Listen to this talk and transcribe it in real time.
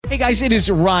Hey guys, it is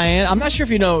Ryan. I'm not sure if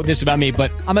you know this about me, but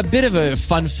I'm a bit of a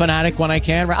fun fanatic when I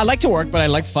can. I like to work, but I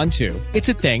like fun too. It's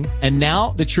a thing. And now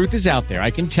the truth is out there.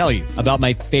 I can tell you about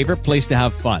my favorite place to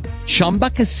have fun. Chumba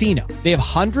Casino. They have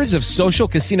hundreds of social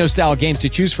casino style games to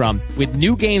choose from with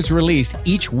new games released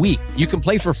each week. You can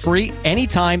play for free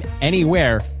anytime,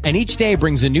 anywhere. And each day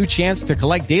brings a new chance to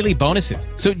collect daily bonuses.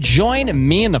 So join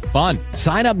me in the fun.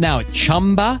 Sign up now at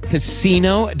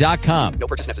ChumbaCasino.com. No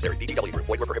purchase necessary. VGW Group.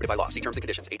 Void where prohibited by law. See terms and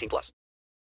conditions. 18+.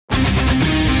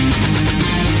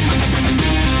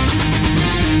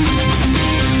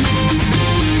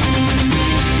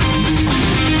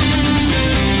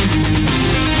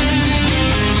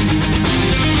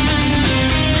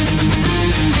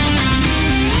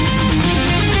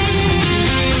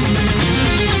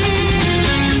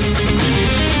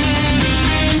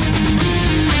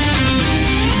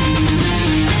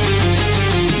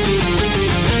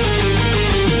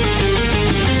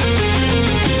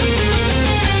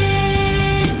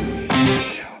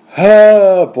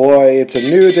 Oh boy, it's a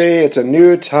new day, it's a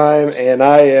new time, and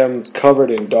I am covered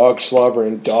in dog slobber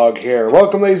and dog hair.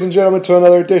 Welcome, ladies and gentlemen, to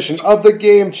another edition of The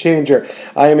Game Changer.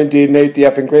 I am indeed Nate the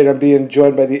effing great. I'm being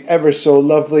joined by the ever so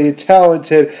lovely,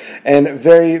 talented, and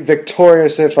very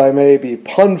victorious, if I may be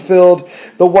pun-filled,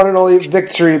 the one and only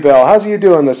Victory Bell. How's you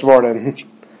doing this morning?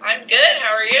 I'm good,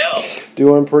 how are you?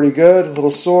 Doing pretty good, a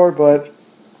little sore, but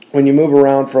when you move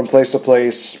around from place to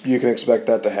place, you can expect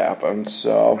that to happen,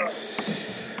 so...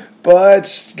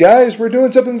 But, guys, we're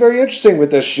doing something very interesting with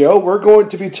this show. We're going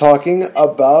to be talking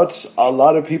about a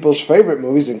lot of people's favorite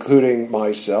movies, including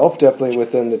myself, definitely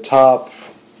within the top,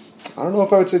 I don't know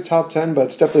if I would say top 10, but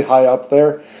it's definitely high up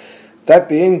there. That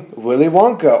being Willy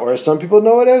Wonka, or as some people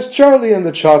know it as Charlie and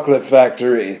the Chocolate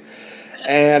Factory.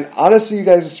 And honestly, you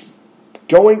guys,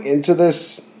 going into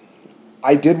this,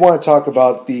 I did want to talk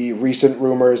about the recent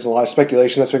rumors and a lot of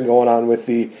speculation that's been going on with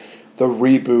the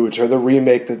reboot or the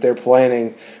remake that they're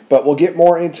planning, but we'll get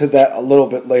more into that a little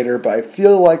bit later. But I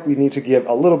feel like we need to give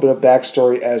a little bit of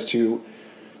backstory as to,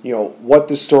 what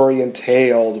the story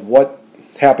entailed, what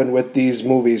happened with these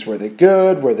movies. Were they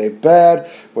good? Were they bad?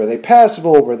 Were they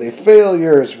passable? Were they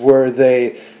failures? Were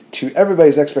they to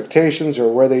everybody's expectations,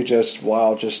 or were they just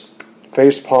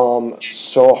facepalm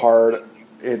so hard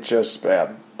it just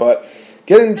bad? But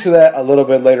get into that a little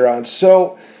bit later on.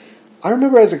 So I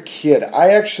remember as a kid, I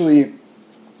actually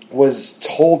was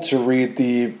told to read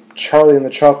the Charlie and the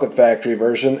Chocolate Factory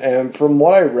version, and from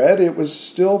what I read, it was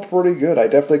still pretty good. I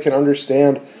definitely can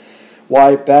understand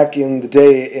why back in the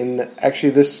day, actually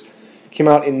this came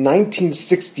out in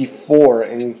 1964,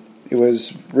 and it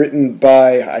was written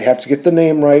by, I have to get the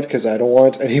name right because I don't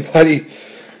want anybody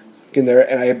in there,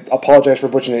 and I apologize for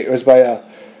butchering it. It was by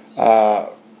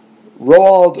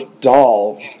Roald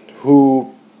Dahl,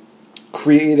 who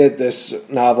created this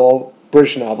novel,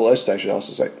 British novelist, I should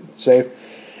also say,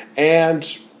 and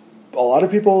a lot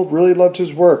of people really loved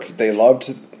his work. They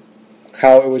loved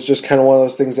how it was just kind of one of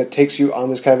those things that takes you on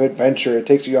this kind of adventure, it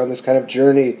takes you on this kind of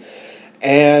journey.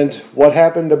 And what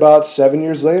happened about 7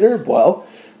 years later? Well,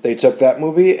 they took that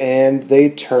movie and they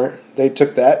took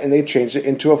that and they changed it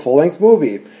into a full-length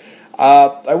movie.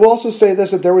 I will also say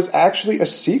this, that there was actually a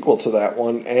sequel to that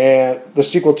one, and the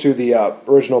sequel to the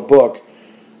original book.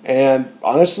 And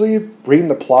honestly, reading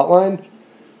the plotline,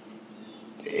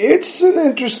 it's an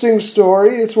interesting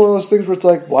story. It's one of those things where it's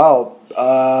like, wow,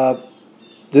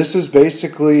 this is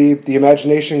basically the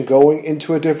imagination going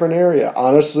into a different area.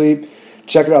 Honestly,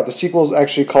 check it out. The sequel is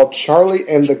actually called Charlie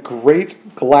and the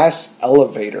Great Glass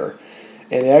Elevator.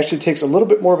 And it actually takes a little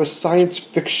bit more of a science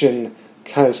fiction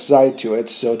kind of side to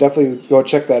it. So definitely go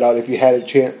check that out if you had a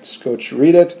chance. Go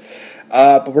read it.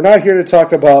 But we're not here to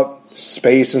talk about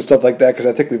space and stuff like that, because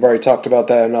I think we've already talked about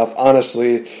that enough.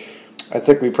 Honestly, I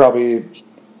think we probably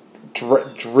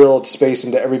drilled space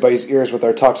into everybody's ears with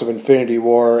our talks of Infinity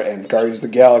War and Guardians of the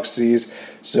Galaxies,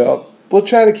 so we'll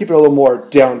try to keep it a little more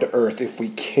down to earth if we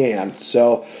can.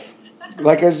 So,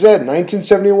 like I said,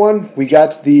 1971, we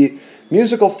got the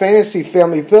musical fantasy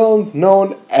family film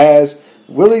known as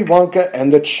Willy Wonka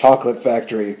and the Chocolate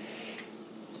Factory.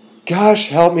 Gosh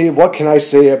help me, what can I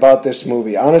say about this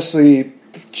movie? Honestly,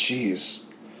 jeez,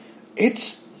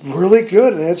 it's really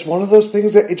good, and it's one of those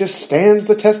things that it just stands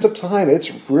the test of time.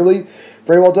 It's really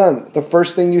very well done. The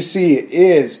first thing you see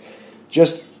is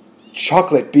just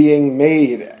chocolate being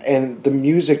made, and the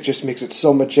music just makes it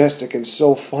so majestic and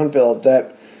so fun-filled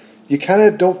that you kind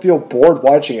of don't feel bored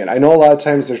watching it. I know a lot of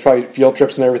times there's probably field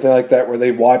trips and everything like that where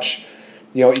they watch,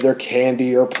 either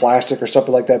candy or plastic or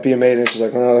something like that being made, and it's just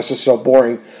like, oh, this is so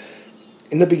boring.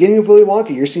 In the beginning of Willy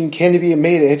Wonka, you're seeing candy being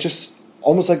made, and it's just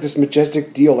almost like this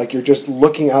majestic deal, like you're just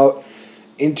looking out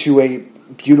into a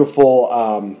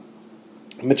beautiful,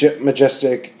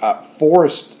 majestic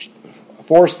forest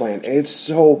land, and it's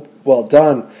so well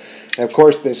done. And of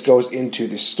course, this goes into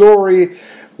the story,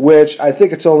 which I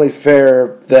think it's only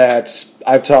fair that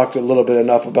I've talked a little bit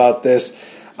enough about this.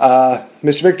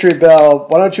 Miss Victory Bell,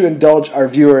 why don't you indulge our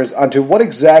viewers onto what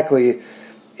exactly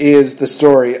is the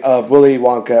story of Willy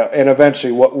Wonka and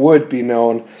eventually what would be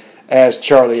known as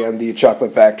Charlie and the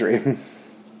Chocolate Factory?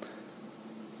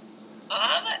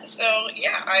 So,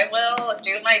 yeah, I will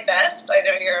do my best. I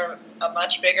know you're a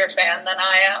much bigger fan than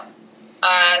I am.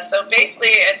 So basically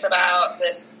it's about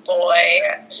this boy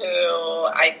who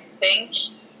I think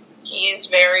he's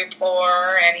very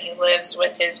poor, and he lives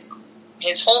with his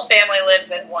whole family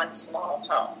lives in one small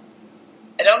home.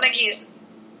 I don't think he's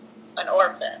an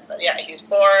orphan, but yeah, he's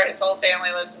poor. His whole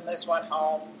family lives in this one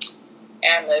home,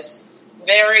 and this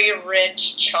very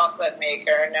rich chocolate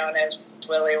maker known as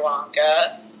Willy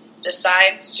Wonka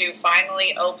decides to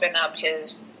finally open up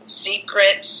his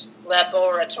secret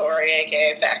laboratory,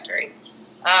 aka factory,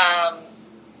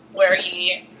 where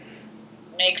he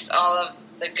makes all of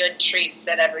the good treats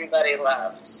that everybody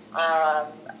loves. I'm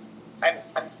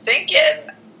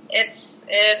thinking it's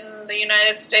in the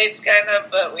United States, kind of,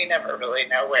 but we never really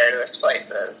know where this place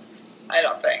is. I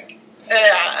don't think. Yeah,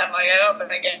 I don't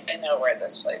think I know where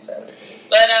this place is.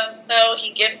 But, so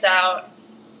he gives out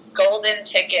golden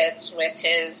tickets with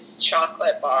his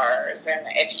chocolate bars, and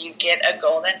if you get a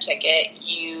golden ticket,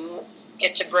 you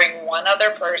get to bring one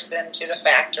other person to the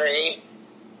factory,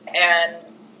 and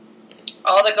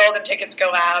all the golden tickets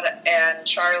go out, and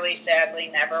Charlie sadly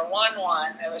never won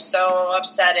one. It was so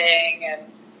upsetting, and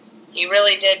he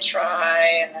really did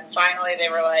try, and then finally they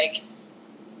were like,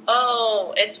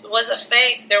 oh, it was a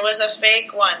fake. There was a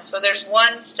fake one, so there's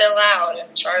one still out,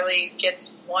 and Charlie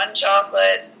gets one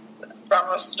chocolate from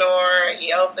a store.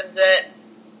 He opens it,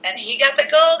 and he got the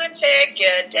golden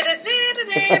ticket.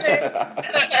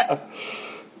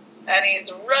 And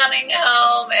he's running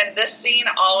home, and this scene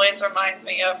always reminds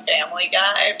me of Family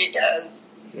Guy because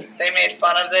they made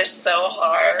fun of this so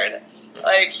hard.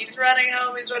 Like, he's running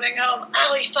home,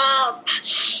 ow, he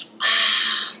falls.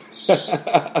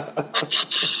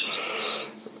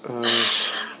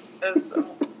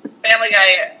 Family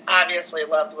Guy obviously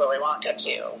loved Willy Wonka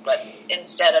too, but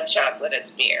instead of chocolate, it's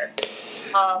beer.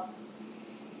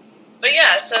 But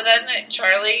yeah, so then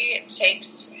Charlie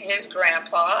takes his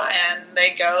grandpa and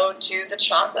they go to the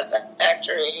chocolate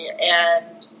factory,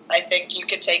 and I think you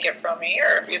could take it from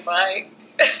here if you'd like.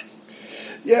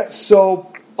 Yeah,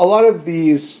 so a lot of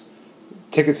these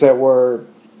tickets that were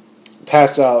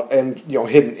passed out and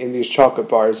hidden in these chocolate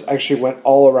bars actually went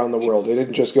all around the world. They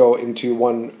didn't just go into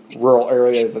one rural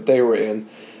area that they were in.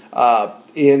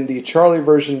 In the Charlie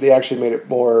version, they actually made it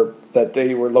more that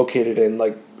they were located in,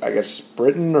 like, I guess,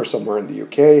 Britain or somewhere in the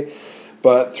UK.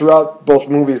 But throughout both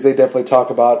movies, they definitely talk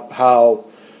about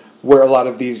where a lot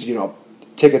of these,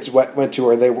 tickets went to,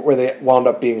 where they wound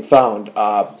up being found.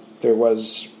 There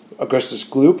was Augustus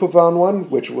Gloop who found one,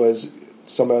 which was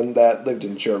someone that lived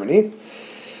in Germany.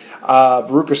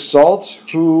 Veruca Salt,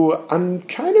 who I'm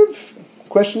kind of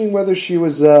questioning whether she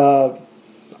was.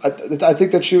 I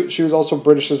think that she was also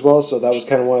British as well, so that was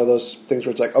kind of one of those things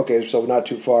where it's like, okay, so not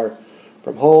too far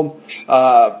from home.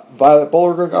 Violet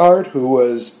Beauregarde, who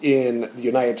was in the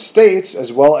United States,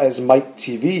 as well as Mike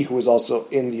TV, who was also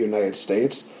in the United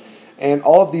States. And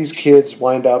all of these kids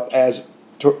wind up, as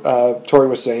Tori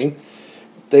was saying,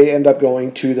 they end up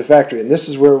going to the factory. And this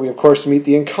is where we, of course, meet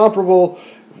the incomparable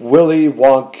Willy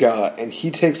Wonka. And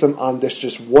he takes them on this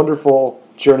just wonderful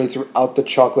journey throughout the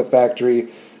chocolate factory.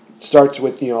 It starts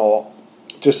with,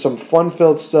 just some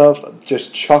fun-filled stuff,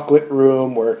 just chocolate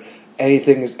room where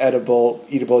anything is eatable.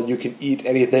 You can eat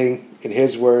anything, in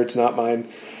his words, not mine.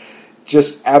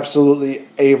 Just absolutely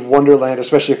a wonderland,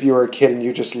 especially if you were a kid and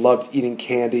you just loved eating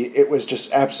candy. It was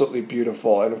just absolutely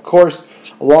beautiful. And of course,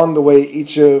 along the way,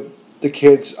 each of the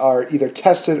kids are either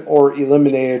tested or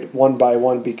eliminated one by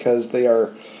one because they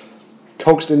are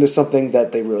coaxed into something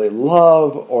that they really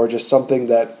love or just something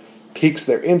that piques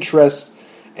their interest.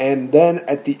 And then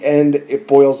at the end, it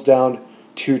boils down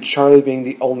to Charlie being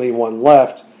the only one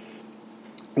left.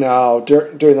 Now,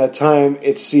 during that time,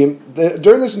 it seemed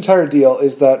during this entire deal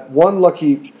is that one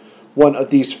lucky one of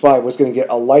these five was going to get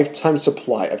a lifetime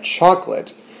supply of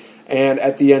chocolate. And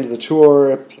at the end of the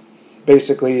tour,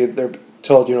 basically they're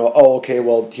told, oh, okay,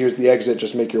 well, here's the exit,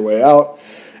 just make your way out.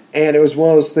 And it was one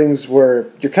of those things where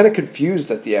you're kind of confused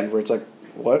at the end, where it's like,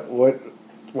 what,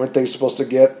 weren't they supposed to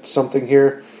get something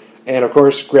here? And of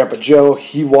course, Grandpa Joe,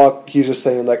 he's just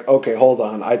saying like, okay, hold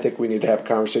on, I think we need to have a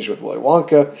conversation with Willy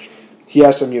Wonka. He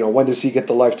asked him, when does he get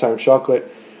the lifetime chocolate?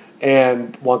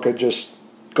 And Wonka just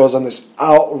goes on this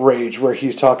outrage where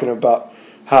he's talking about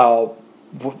how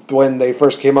when they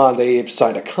first came on, they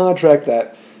signed a contract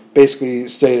that basically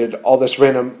stated all this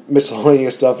random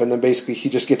miscellaneous stuff, and then basically he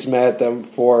just gets mad at them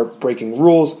for breaking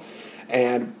rules.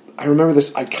 And I remember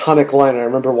this iconic line, and I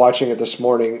remember watching it this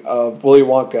morning, of Willy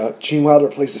Wonka. Gene Wilder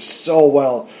plays this so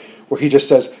well, where he just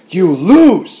says, "You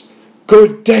lose!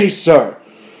 Good day, sir!"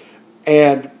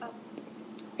 And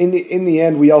in the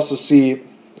end, we also see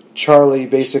Charlie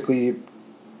basically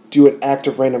do an act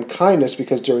of random kindness,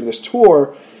 because during this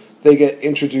tour, they get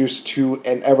introduced to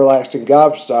an everlasting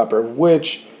gobstopper,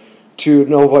 which, to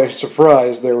nobody's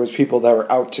surprise, there was people that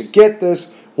were out to get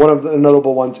this. One of the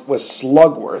notable ones was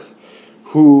Slugworth,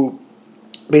 who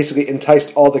basically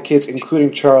enticed all the kids,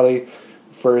 including Charlie,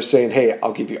 for saying, "Hey,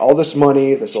 I'll give you all this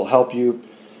money. This will help you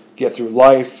get through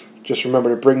life. Just remember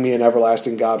to bring me an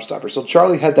everlasting gobstopper." So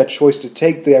Charlie had that choice to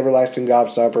take the everlasting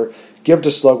gobstopper, give to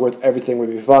Slugworth, everything would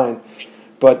be fine.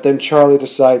 But then Charlie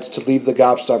decides to leave the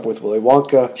gobstopper with Willy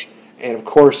Wonka. And of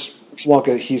course,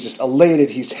 Wonka, he's just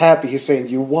elated. He's happy. He's saying,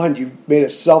 "You won. You made a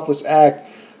selfless act."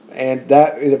 And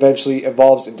that eventually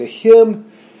evolves into him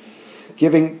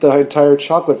giving the entire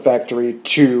chocolate factory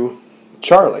to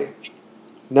Charlie.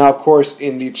 Now, of course,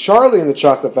 in the Charlie and the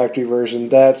Chocolate Factory version,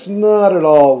 that's not at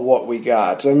all what we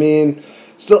got. I mean,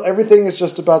 still everything is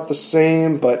just about the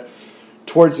same, but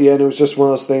towards the end, it was just one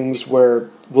of those things where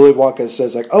Willy Wonka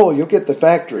says, like, "Oh, you'll get the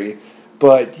factory,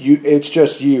 but it's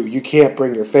just you. You can't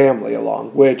bring your family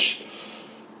along," which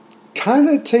kind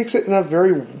of takes it in a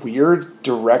very weird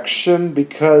direction,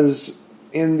 because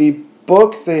in the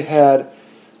book, they had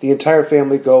the entire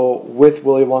family go with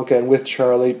Willy Wonka and with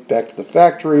Charlie back to the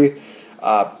factory.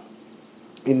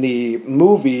 In the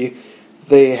movie,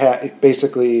 they had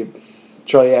basically,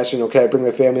 Charlie asked, "Can I bring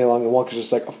the family along?" And Wonka's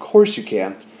just like, "Of course you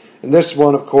can." In this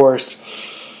one, of course,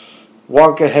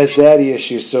 Wonka has daddy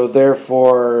issues, so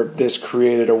therefore this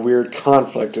created a weird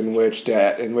conflict in which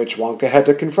Wonka had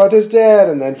to confront his dad,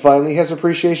 and then finally has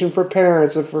appreciation for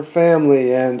parents and for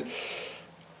family, and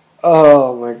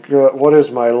oh my god, what is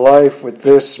my life with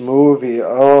this movie?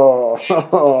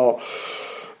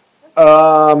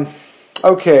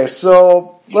 Okay,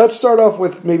 so let's start off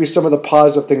with maybe some of the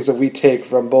positive things that we take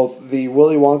from both the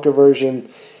Willy Wonka version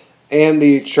and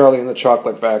the Charlie and the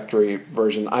Chocolate Factory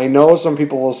version. I know some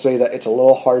people will say that it's a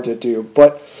little hard to do,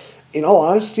 but in all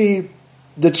honesty,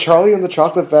 the Charlie and the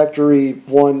Chocolate Factory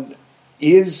one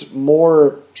is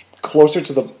more closer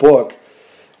to the book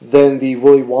than the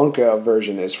Willy Wonka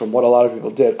version is, from what a lot of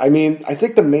people did. I mean, I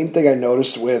think the main thing I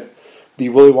noticed with the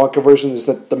Willy Wonka version is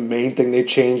that the main thing they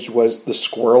changed was the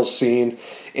squirrel scene.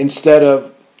 Instead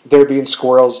of there being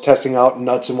squirrels testing out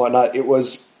nuts and whatnot, it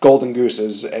was golden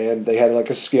gooses, and they had like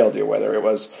a scale deal. Whether it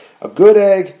was a good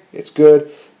egg, it's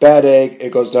good. Bad egg,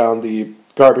 it goes down the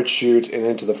garbage chute and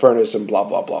into the furnace and blah,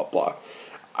 blah, blah, blah.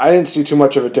 I didn't see too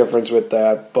much of a difference with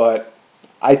that, but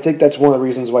I think that's one of the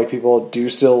reasons why people do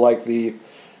still like the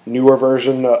newer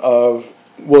version of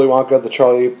Willy Wonka, the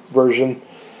Charlie version.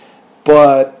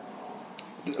 But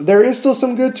there is still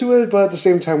some good to it, but at the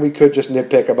same time, we could just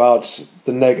nitpick about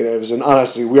the negatives. And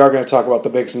honestly, we are going to talk about the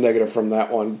biggest negative from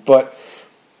that one. But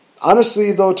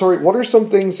honestly, though, Tori, what are some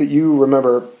things that you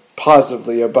remember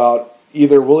positively about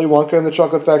either Willy Wonka and the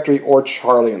Chocolate Factory or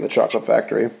Charlie and the Chocolate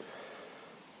Factory?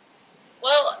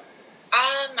 Well,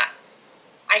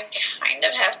 I kind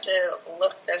of have to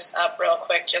look this up real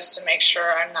quick just to make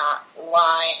sure I'm not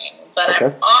lying. But okay.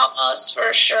 I'm almost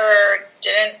for sure,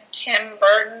 didn't Tim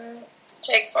Burton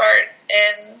take part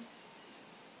in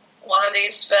one of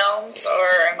these films, or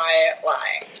am I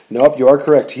lying? Nope, you are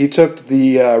correct. He took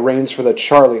the reins for the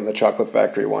Charlie and the Chocolate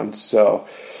Factory one, so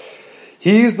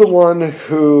he's the one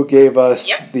who gave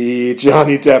us the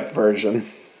Johnny Depp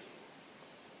version.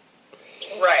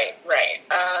 Right.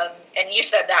 And you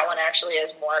said that one actually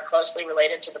is more closely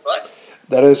related to the book?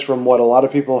 That is from what a lot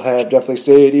of people have definitely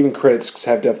said. Even critics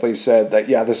have definitely said that,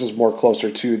 yeah, this is more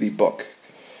closer to the book.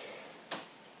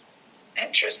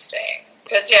 Interesting.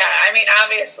 Because, I mean,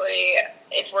 obviously,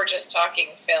 if we're just talking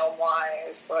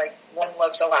film-wise, like, one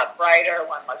looks a lot brighter,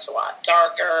 one looks a lot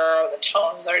darker, the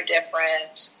tones are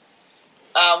different.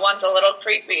 One's a little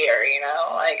creepier,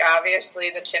 Like, obviously,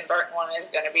 the Tim Burton one is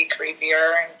going to be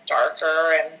creepier and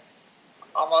darker and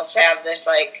almost have this,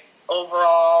 like,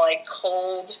 overall, like,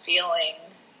 cold feeling.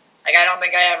 Like, I don't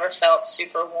think I ever felt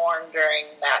super warm during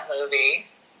that movie.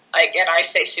 Like, and I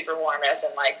say super warm as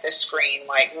in, like, the screen,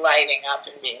 like, lighting up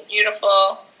and being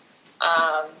beautiful.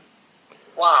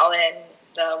 While in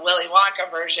the Willy Wonka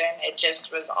version, it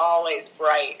just was always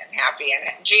bright and happy.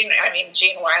 And Gene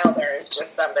Wilder is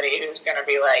just somebody who's going to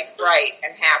be, like, bright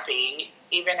and happy,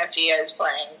 even if he is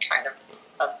playing kind of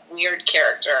a weird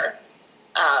character.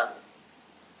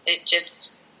 It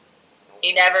just,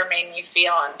 he never made me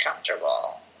feel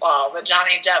uncomfortable. Well, the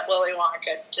Johnny Depp Willy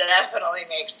Wonka definitely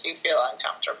makes you feel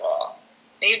uncomfortable.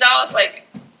 He's almost like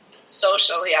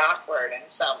socially awkward in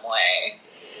some way.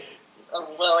 The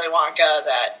Willy Wonka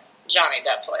that Johnny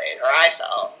Depp played, or I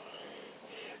felt.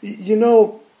 You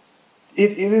know,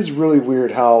 it is really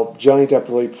weird how Johnny Depp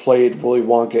really played Willy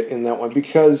Wonka in that one,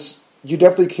 because you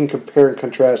definitely can compare and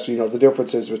contrast, you know, the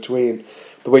differences between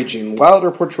the way Gene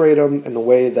Wilder portrayed him and the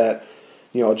way that,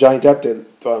 you know, Johnny Depp did.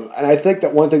 And I think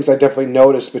that one of the things I definitely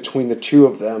noticed between the two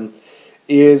of them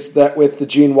is that with the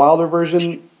Gene Wilder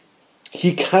version,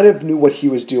 he kind of knew what he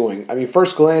was doing. I mean,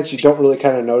 first glance, you don't really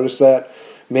kind of notice that.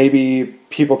 Maybe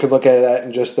people could look at that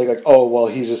and just think like, oh, well,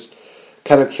 he's just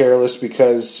kind of careless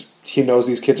because he knows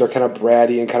these kids are kind of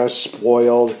bratty and kind of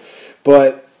spoiled.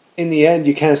 But in the end,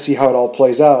 you kind of see how it all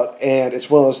plays out. And it's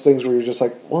one of those things where you're just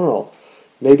like, well,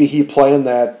 maybe he planned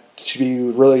that to be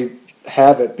really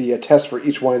have it be a test for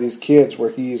each one of these kids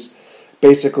where he's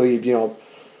basically, you know,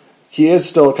 he is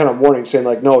still kind of warning, saying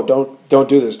like, no, don't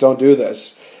do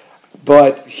this.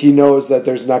 But he knows that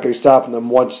there's not going to be stopping them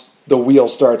once the wheel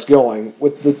starts going.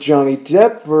 With the Johnny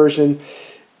Depp version,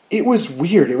 it was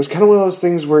weird. It was kind of one of those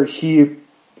things where it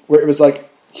was like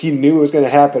he knew it was going to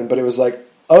happen, but it was like,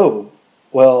 oh,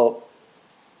 well,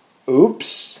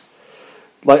 oops.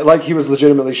 Like he was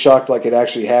legitimately shocked like it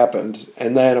actually happened.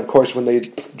 And then, of course, when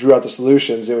they drew out the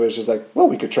solutions, it was just like, well,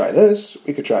 we could try this.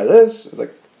 It's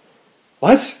like,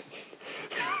 what?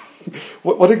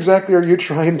 What exactly are you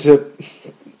trying to...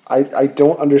 I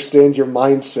don't understand your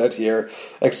mindset here,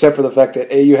 except for the fact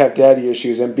that A, you have daddy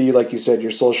issues, and B, like you said,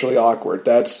 you're socially awkward.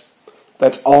 That's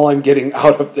all I'm getting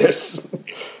out of this.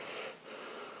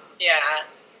 Yeah.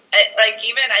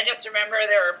 I just remember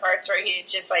there were parts where he's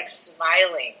just, like,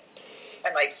 smiling.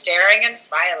 And, like, staring and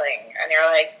smiling. And you're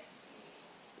like,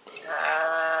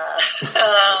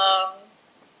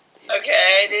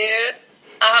 okay, dude.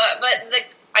 But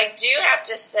I do have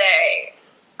to say,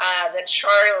 the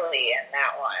Charlie in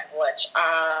that one, which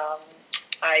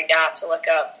I got to look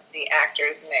up the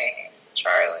actor's name.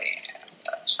 Charlie.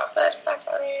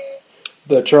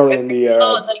 The Charlie and the...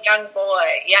 the young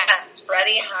boy. Yes,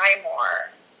 Freddie Highmore.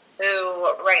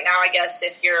 Who, right now, I guess,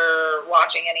 if you're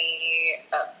watching any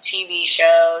TV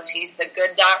shows, he's the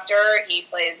good doctor. He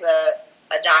plays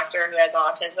a doctor who has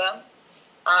autism.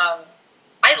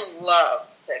 I love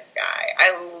this guy.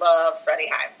 I love Freddie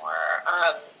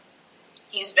Highmore.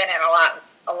 He's been in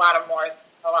a lot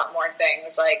more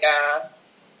things. Like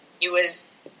he was,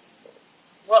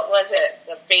 what was it?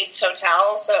 The Bates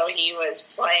Hotel. So he was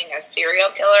playing a serial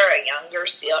killer, a younger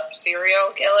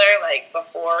serial killer, like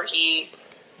before he.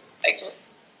 Like,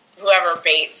 whoever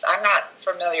Bates. I'm not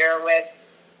familiar with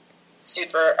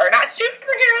not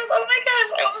superheroes. Oh my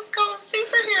gosh, I almost call them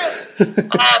superheroes.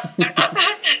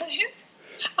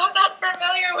 I'm not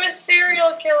familiar with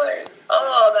serial killers.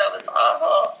 Oh, that was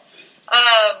awful.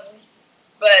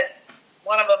 But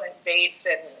one of them is Bates,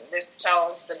 and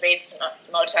the Bates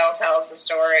Motel tells the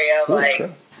story of like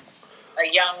a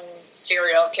young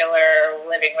serial killer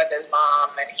living with his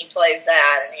mom, and he plays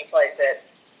that, and he plays it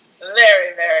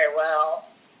very, very well.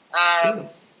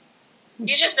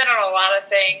 He's just been on a lot of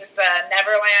things.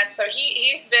 Neverland. So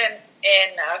he's been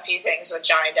in a few things with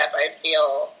Johnny Depp, I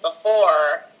feel,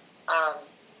 before.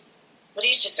 But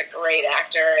he's just a great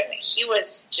actor, and he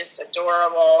was just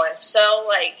adorable and so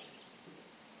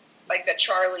like the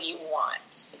Charlie you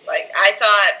want. Like I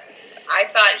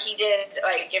thought he did,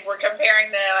 like, if we're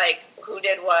comparing the like who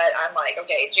did what, I'm like,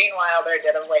 okay, Gene Wilder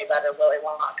did a way better Willy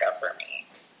Wonka for me.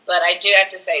 But I do have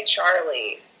to say,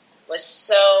 Charlie was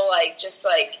so, just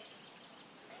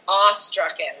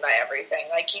awestrucken by everything.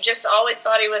 Like, you just always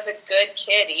thought he was a good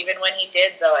kid, even when he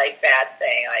did the, bad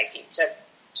thing. Like, he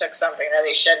took something that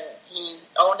he shouldn't. He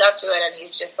owned up to it, and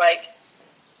he's just,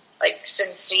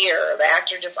 sincere. The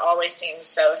actor just always seems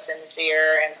so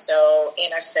sincere and so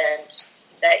innocent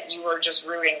that you were just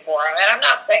rooting for him. And I'm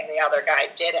not saying the other guy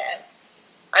didn't.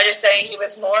 I'm just saying he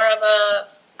was more of a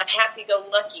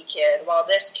happy-go-lucky kid, while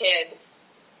this kid,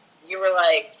 you were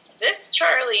like, this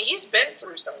Charlie, he's been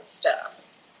through some stuff,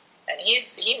 and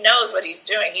he knows what he's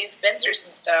doing. He's been through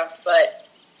some stuff, but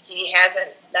he hasn't,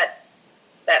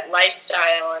 that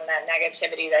lifestyle and that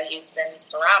negativity that he's been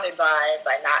surrounded by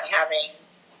not having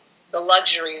the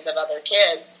luxuries of other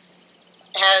kids,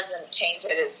 hasn't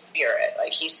tainted his spirit.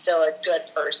 Like, he's still a good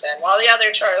person, while the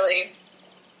other Charlie,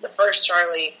 the first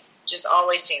Charlie, just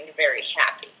always seemed very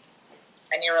happy.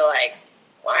 And you were like,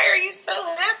 why are you so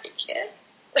happy, kid?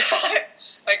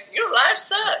 Like, your life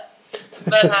sucks.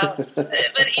 But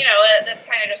you know, that's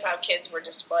kind of just how kids were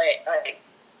displayed,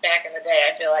 back in the day,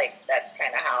 I feel like that's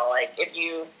kind of how, like, if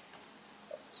you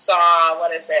saw,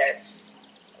 what is it,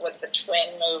 with the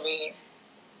twin movie?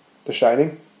 The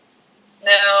Shining?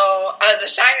 No, The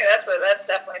Shining, that's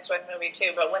definitely a twin movie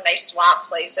too, but when they swap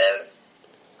places,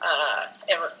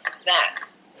 that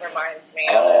reminds me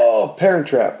of it. Oh, Parent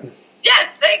Trap.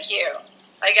 Yes, thank you.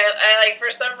 I like,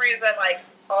 for some reason, like,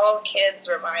 all kids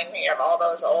remind me of all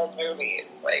those old movies.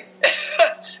 Like,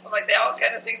 I'm like, they all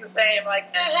kind of seem the same.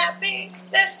 Like, they're happy,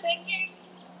 they're singing.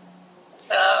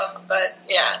 But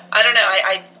yeah, I don't know.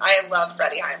 I love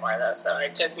Freddie Highmore though, so I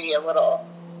could be a little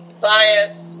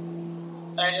biased.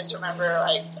 I just remember,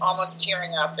 like, almost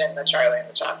tearing up in the Charlie and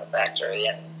the Chocolate Factory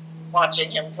and watching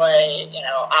him play, you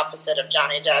know, opposite of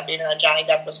Johnny Depp. Even though Johnny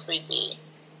Depp was creepy,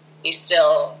 he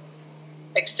still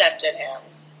accepted him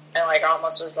and, like,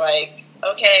 almost was like,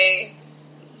 okay,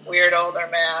 weird older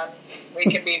man, we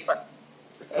can be friends.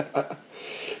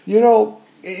 You know,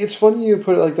 it's funny you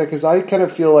put it like that, because I kind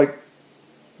of feel like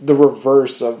the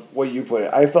reverse of what you put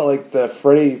it. I felt like the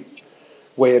Freddie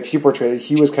way of he portrayed it,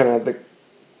 he was kind of the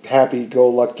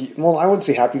happy-go-lucky. Well, I wouldn't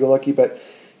say happy-go-lucky, but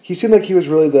he seemed like he was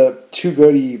really the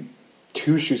too-goody,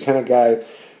 two-shoes kind of guy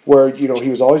where, you know, he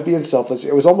was always being selfless.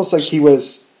 It was almost like he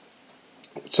was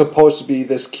supposed to be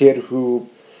this kid who,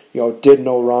 you know, did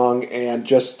no wrong and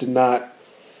just did not,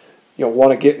 you know,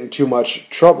 want to get in too much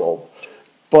trouble.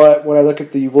 But when I look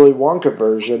at the Willy Wonka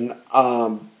version,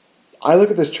 I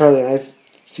look at this Charlie and I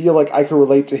feel like I could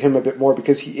relate to him a bit more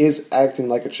because he is acting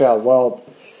like a child. Well,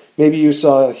 maybe you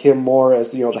saw him more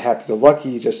as, you know, the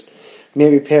happy-go-lucky, just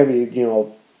maybe Pammy, you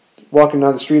know, walking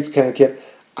down the streets kind of kid.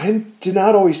 I did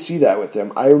not always see that with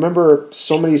him. I remember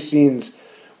so many scenes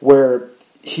where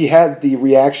he had the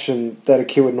reaction that a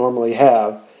kid would normally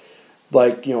have.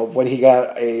 Like, you know, when he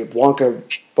got a Wonka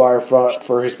bar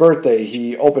for his birthday,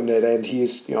 he opened it and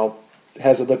he's, you know,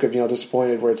 has a look of, you know,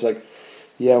 disappointed where it's like,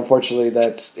 yeah, unfortunately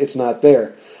it's not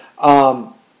there.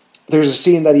 There's a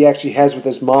scene that he actually has with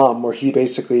his mom where he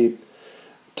basically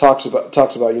talks about,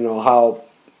 you know, how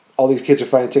all these kids are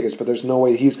finding tickets, but there's no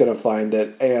way he's going to find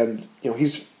it. And, you know,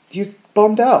 he's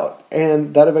bummed out.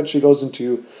 And that eventually goes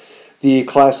into the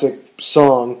classic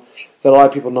song that a lot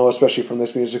of people know, especially from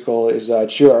this musical, is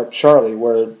Cheer Up Charlie,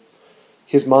 where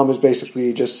his mom is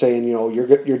basically just saying, you know,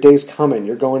 your day's coming.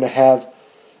 You're going to have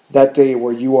that day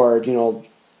where you are, you know,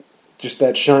 just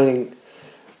that shining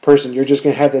person. You're just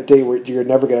going to have that day where you're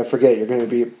never going to forget. You're going to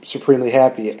be supremely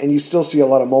happy. And you still see a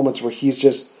lot of moments where he's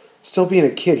just still being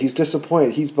a kid. He's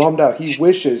disappointed. He's bummed out. He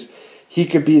wishes he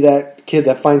could be that kid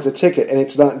that finds a ticket. And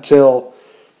it's not until,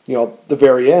 you know, the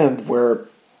very end where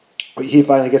he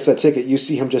finally gets that ticket. You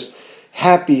see him just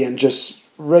happy and just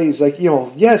raised, like, you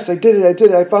know, yes, I did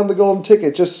it. I found the golden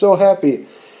ticket. Just so happy.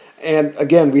 And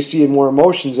again, we see more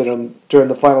emotions in him during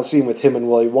the final scene with him and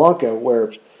Willy Wonka,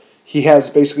 where he has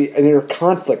basically an inner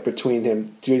conflict between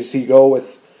him. Does he go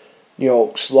with, you know,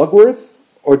 Slugworth,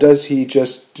 or does he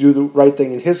just do the right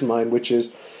thing in his mind, which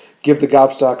is give the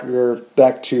gobstopper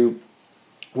back to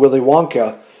Willy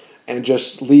Wonka and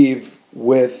just leave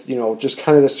with, you know, just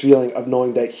kind of this feeling of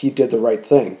knowing that he did the right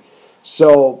thing.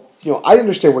 So, you know, I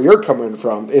understand where you're coming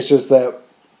from. It's just that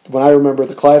when I remember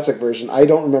the classic version, I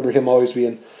don't remember him always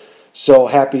being so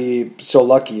happy, so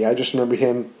lucky. I just remember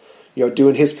him, you know,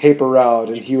 doing his paper route,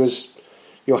 and he was,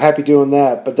 you know, happy doing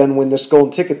that. But then when this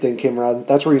golden ticket thing came around,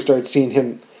 that's where you started seeing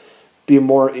him be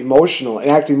more emotional and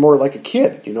acting more like a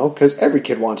kid, you know, because every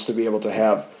kid wants to be able to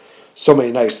have so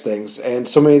many nice things. And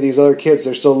so many of these other kids,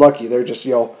 they're so lucky. They're just,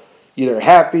 you know, either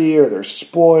happy or they're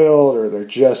spoiled or they're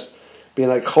just being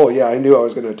like, oh, yeah, I knew I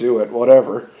was going to do it,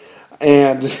 whatever.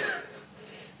 And,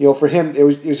 you know, for him, it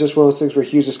was just one of those things where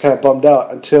he was just kind of bummed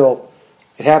out until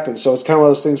it happened. So it's kind of one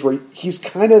of those things where he's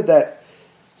kind of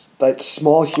that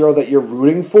small hero that you're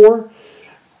rooting for.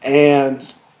 And,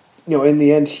 you know, in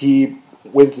the end, he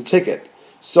wins the ticket.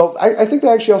 So I think that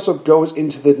actually also goes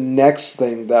into the next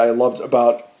thing that I loved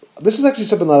about... This is actually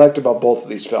something I liked about both of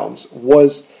these films,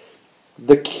 was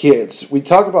the kids. We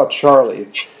talk about Charlie.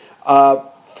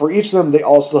 For each of them, they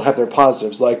all still have their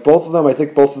positives. Like, both of them, I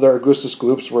think both of their Augustus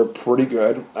Gloops were pretty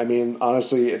good. I mean,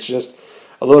 honestly, it's just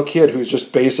a little kid who's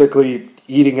just basically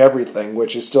eating everything,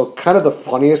 which is still kind of the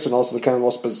funniest and also the kind of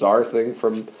most bizarre thing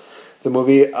from the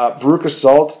movie. Veruca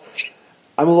Salt,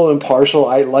 I'm a little impartial.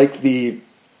 I like the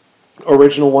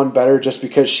original one better just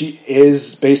because she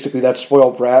is basically that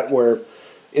spoiled brat where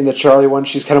in the Charlie one,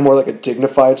 she's kind of more like a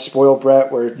dignified spoiled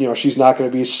brat where, you know, she's not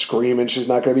going to be screaming, she's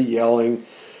not going to be yelling.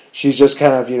 She's just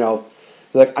kind of, you know,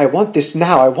 like, I want this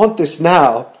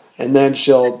now, and then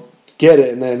she'll get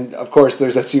it. And then, of course,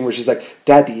 there's that scene where she's like,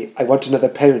 Daddy, I want another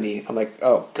pony. I'm like,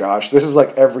 oh, gosh. This is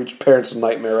like every parent's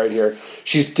nightmare right here.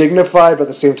 She's dignified, but at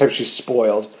the same time, she's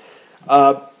spoiled.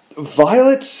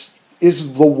 Violet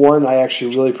is the one I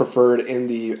actually really preferred in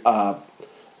the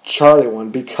Charlie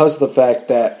one because of the fact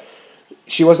that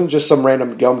she wasn't just some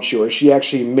random gum chewer. She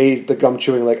actually made the gum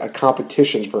chewing like a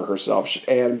competition for herself,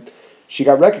 and she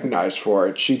got recognized for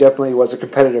it. She definitely was a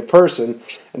competitive person,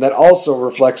 and that also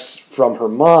reflects from her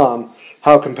mom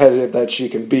how competitive that she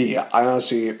can be. I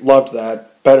honestly loved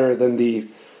that better than the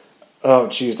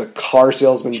car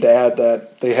salesman dad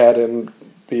that they had in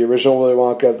the original Willy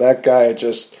Wonka. That guy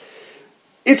just...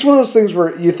 It's one of those things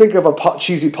where you think of a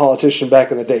cheesy politician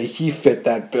back in the day. He fit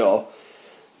that bill.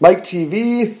 Mike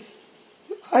TV,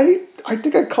 I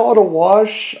think I'd call it a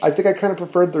wash. I think I kind of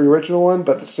preferred the original one,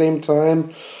 but at the same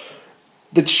time,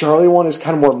 the Charlie one is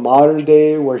kind of more modern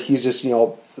day, where he's just,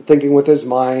 thinking with his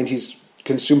mind. He's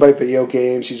consumed by video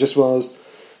games. He's just one of those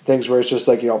things where it's just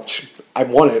like, I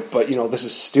want it, but, this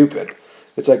is stupid.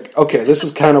 It's like, okay, this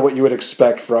is kind of what you would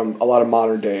expect from a lot of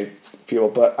modern day people,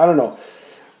 but I don't know.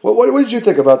 What did you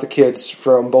think about the kids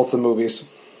from both the movies?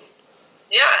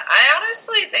 Yeah, I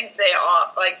honestly think they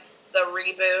all, like, the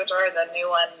reboot or the new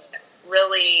one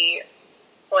really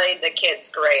played the kids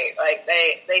great. Like,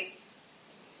 they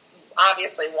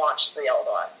obviously watched the old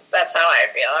ones. That's how I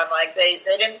feel. I'm like, they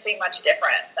didn't seem much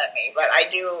different than me, but I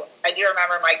do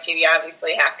remember Mike TV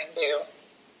obviously having to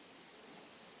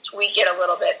tweak it a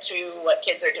little bit to what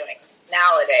kids are doing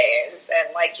nowadays.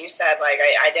 And like you said, like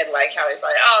I did like how he's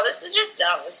like, oh, this is just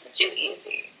dumb, this is too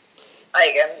easy.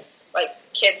 Like, and like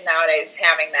kids nowadays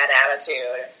having that attitude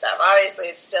and stuff. Obviously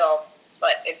it's still,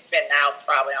 but it's been now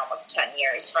probably almost 10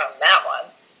 years from that one.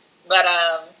 But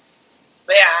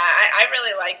yeah, I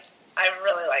really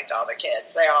liked all the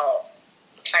kids. They all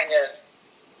kind of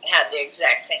had the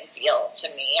exact same feel to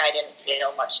me. I didn't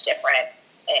feel much different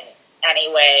in any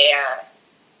way.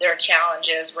 Their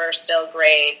challenges were still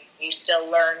great. You still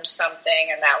learned something,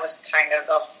 and that was kind of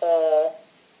the whole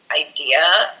idea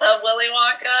of Willy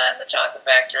Wonka and the Chocolate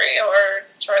Factory, or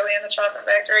Charlie and the Chocolate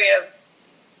Factory,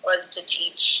 was to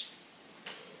teach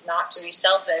not to be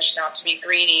selfish, not to be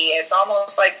greedy. It's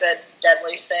almost like the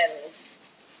deadly sins,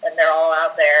 and they're all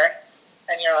out there,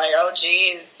 and you're like, oh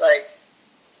geez, like,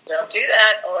 don't do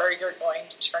that, or you're going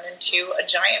to turn into a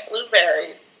giant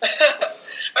blueberry,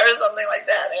 or something like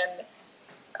that, and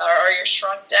or you're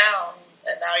shrunk down,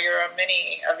 and now you're a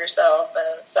mini of yourself,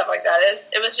 and stuff like that.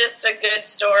 It was just a good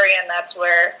story, and that's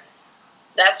where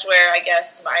I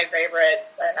guess my favorite,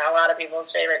 and a lot of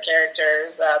people's favorite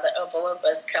characters, the Oompa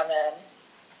Loompas, come in.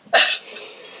 The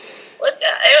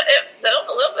Oompa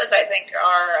Loompas, I think,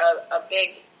 are a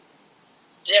big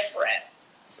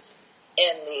difference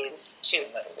in these two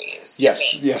movies.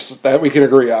 Yes, that we can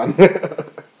agree on.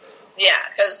 Yeah,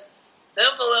 because the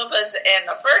Oompa Loompas in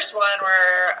the first one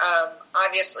were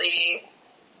obviously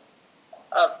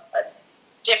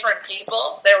different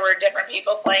people. There were different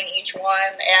people playing each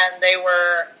one, and they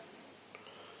were,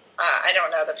 I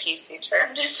don't know the PC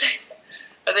term to say.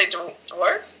 Are they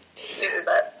dwarves? Is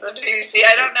that the PC?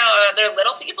 I don't know. They're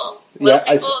little people? Little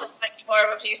people is more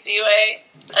of a PC way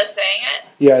of saying it.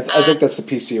 Yeah, I think that's the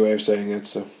PC way of saying it.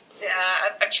 So. Yeah,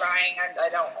 I'm trying. I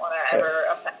don't want to ever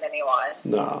offend anyone.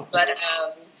 No. But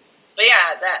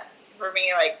yeah, that, for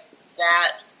me, like,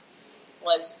 that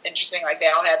was interesting. Like, they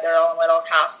all had their own little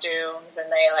costumes,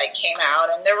 and they, like, came out,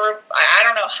 and there were, I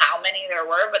don't know how many there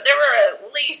were, but there were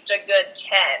at least a good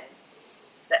 10.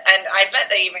 And I bet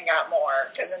they even got more,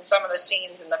 because in some of the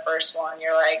scenes in the first one,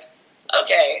 you're like,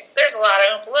 okay, there's a lot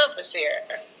of Oompa Loompas here.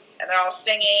 And they're all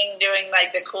singing, doing,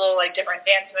 like, the cool, like, different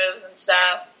dance moves and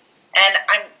stuff. And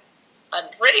I'm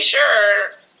pretty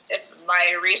sure, if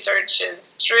my research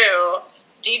is true,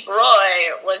 Deep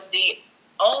Roy was the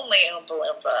only Oompa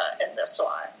Loompa in this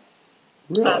one.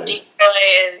 Really? Deep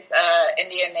Roy is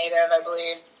Indian native, I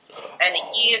believe, and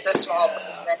he is a small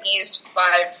person. He's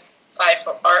 4'4".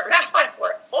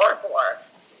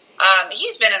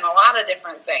 He's been in a lot of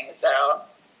different things, though.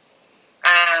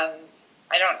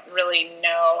 I don't really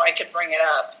know. I could bring it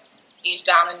up. He's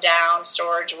Bound and Down,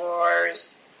 Storage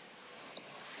Wars.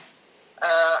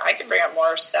 I could bring up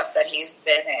more stuff that he's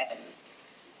been in,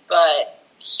 but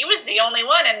he was the only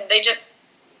one, and they just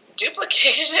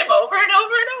duplicated him over and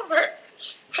over and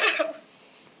over.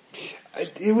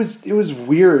 It was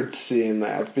weird seeing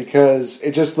that, because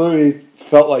it just literally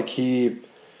felt like he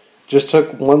just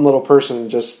took one little person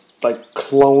and just, like,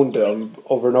 cloned him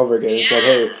over and over again and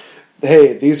said,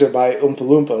 hey, these are my Oompa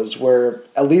Loompas, where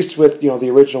at least with, the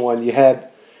original one, you had,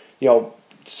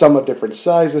 some of different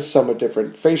sizes, some of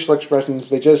different facial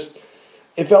expressions.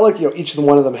 It it felt like each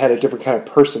one of them had a different kind of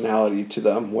personality to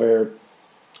them. Where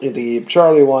in the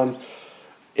Charlie one,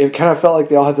 it kind of felt like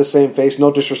they all had the same face.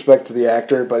 No disrespect to the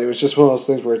actor, but it was just one of those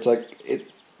things where it's like it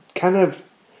kind of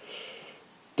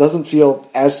doesn't feel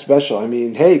as special. I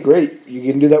mean, hey, great, you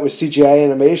can do that with CGI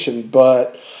animation,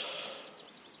 but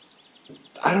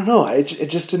I don't know. It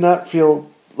just did not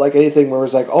feel like anything where it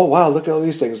was like, oh wow, look at all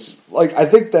these things. Like, I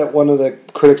think that one of the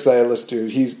critics that I listened to,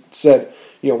 he said,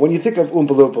 when you think of Oompa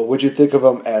Loompa, would you think of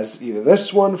them as either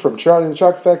this one from Charlie and the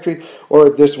Chocolate Factory or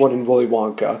this one in Willy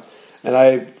Wonka? And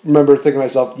I remember thinking to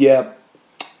myself, yeah,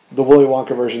 the Willy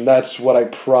Wonka version, that's what I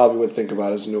probably would think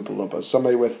about as an Oompa Loompa.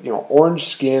 Somebody with, orange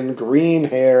skin, green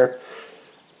hair,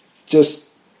 just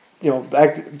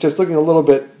looking a little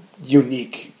bit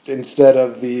unique instead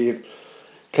of the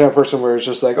kind of person where it's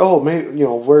just like, oh, maybe,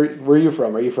 where are you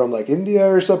from? Are you from, like, India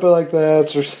or something like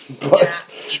that? Yeah,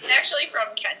 he's actually from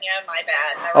Kenya, my bad.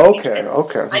 Okay.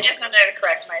 I just wanted to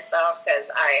correct myself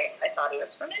because I thought he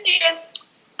was from India.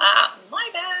 My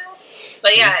bad.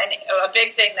 But yeah, and a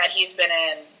big thing that he's been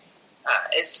in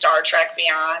is Star Trek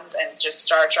Beyond and just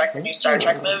Star Trek, the new Star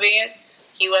Trek movies.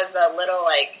 He was the little,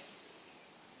 like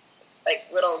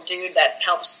little dude that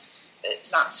helps.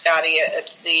 It's not Scotty,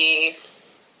 it's the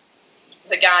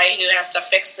guy who has to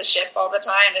fix the ship all the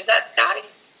time. Is that Scotty?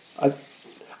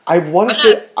 I want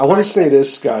to say it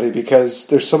is Scotty, because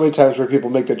there's so many times where people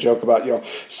make the joke about,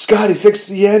 Scotty, fix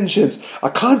the engines. I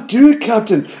can't do it,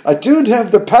 Captain. I don't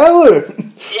have the power.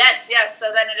 Yes.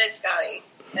 So then it is Scotty,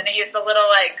 and he's the little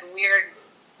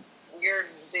weird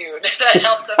dude that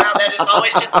helps him out. That is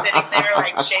always just sitting there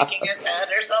shaking his head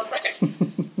or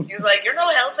something. He's like, "You're no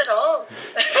help at all."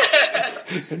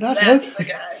 You're not help. That's the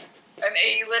guy. And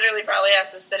he literally probably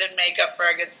has to sit in makeup for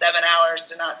a good 7 hours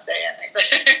to not say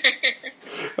anything.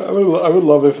 I would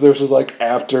love if this was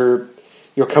after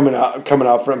coming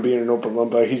out from being an Oompa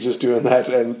Loompa, he's just doing that,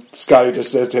 and Scotty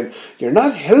just says to him, "You're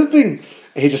not helping."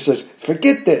 And he just says,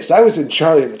 "Forget this. I was in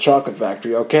Charlie and the Chocolate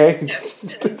Factory, okay?" Yes.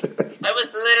 I was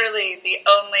literally the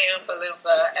only Oompa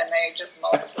Loompa, and they just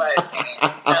multiplied me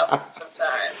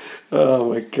sometimes.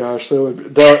 Oh my gosh, that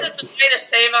would. Yes, it's a way to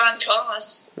save on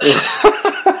costs.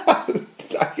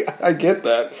 I get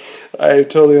that. I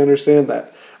totally understand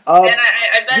that. And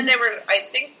I bet they were. I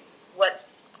think what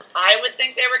I would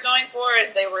think they were going for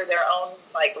is they were their own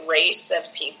race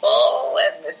of people,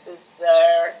 and this is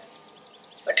the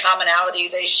commonality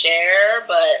they share.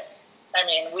 But I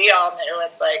mean, we all knew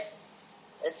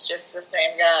it's just the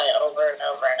same guy over and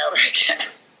over and over again.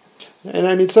 And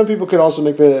I mean, some people could also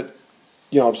make the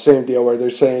same deal where they're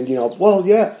saying, well,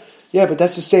 yeah, but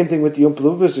that's the same thing with the Oompa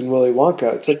Loompas in Willy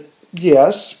Wonka. It's like,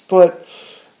 yes, but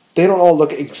they don't all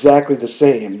look exactly the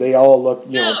same. They all look,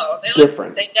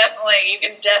 different. You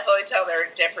can definitely tell they're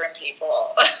different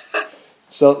people.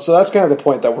 So that's kind of the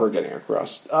point that we're getting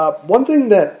across. One thing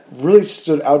that really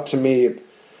stood out to me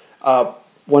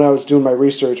when I was doing my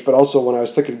research, but also when I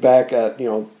was thinking back at,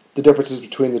 the differences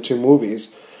between the two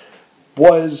movies,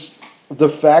 was the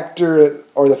fact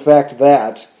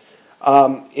that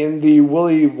in the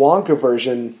Willy Wonka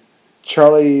version,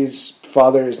 Charlie's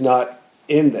father is not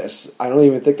in this. I don't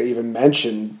even think they even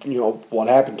mentioned, what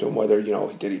happened to him. Whether,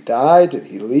 did he die? Did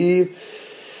he leave?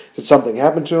 Did something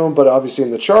happen to him? But obviously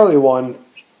in the Charlie one,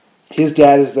 his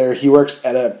dad is there. He works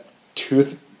at a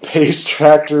toothpaste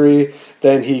factory.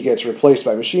 Then he gets replaced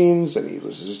by machines and he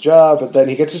loses his job. But then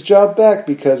he gets his job back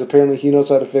because apparently he knows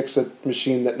how to fix a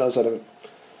machine that knows how to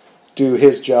do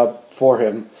his job for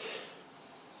him.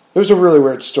 It was a really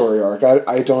weird story arc.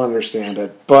 I don't understand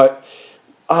it. But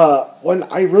when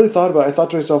I really thought about it, I thought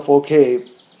to myself, okay,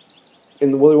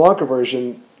 in the Willy Wonka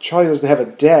version, Charlie doesn't have a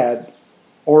dad,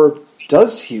 or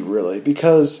does he really?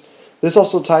 Because this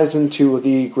also ties into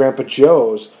the Grandpa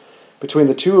Joes between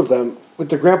the two of them. With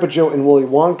the Grandpa Joe and Willy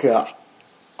Wonka,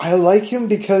 I like him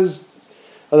because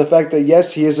of the fact that,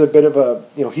 yes, he is a bit of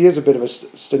a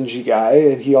stingy guy,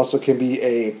 and he also can be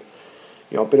a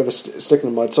bit of a stick in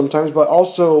the mud sometimes, but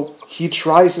also he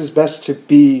tries his best to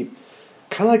be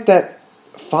kind of like that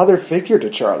father figure to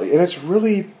Charlie, and it's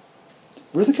really,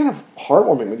 really kind of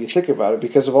heartwarming when you think about it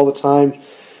because of all the time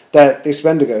that they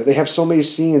spend together. They have so many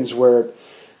scenes where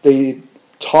they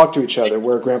talk to each other,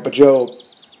 where Grandpa Joe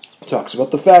talks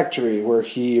about the factory, where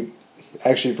he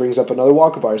actually brings up another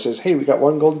Wonka bar and says, "Hey, we got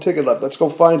one golden ticket left, let's go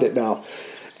find it now."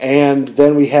 And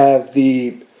then we have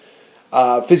the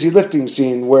fizzy lifting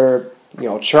scene where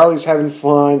Charlie's having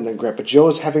fun, and then Grandpa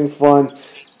Joe's having fun.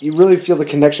 You really feel the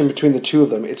connection between the two of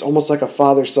them. It's almost like a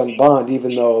father-son bond,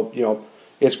 even though,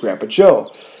 it's Grandpa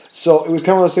Joe. So it was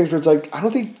kind of one of those things where it's like, I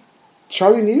don't think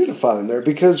Charlie needed a father in there,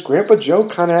 because Grandpa Joe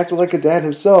kind of acted like a dad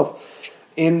himself.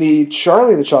 In the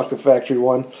Charlie and the Chocolate Factory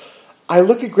one, I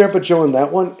look at Grandpa Joe in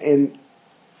that one, and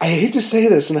I hate to say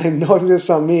this, and I know I'm going to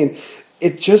sound mean,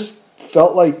 it just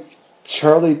felt like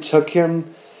Charlie took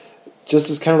him just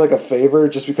as kind of like a favor,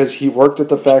 just because he worked at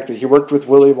the factory. He worked with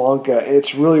Willy Wonka, and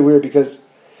it's really weird because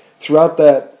throughout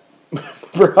that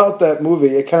movie,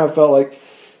 it kind of felt like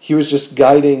he was just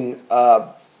guiding,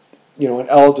 an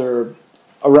elder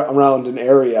around an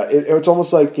area. It's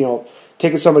almost like,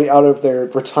 taking somebody out of their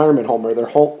retirement home or their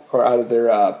home, or out of their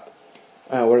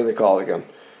what are they called again?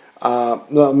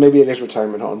 No, maybe it is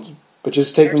retirement homes, but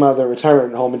just taking them out of their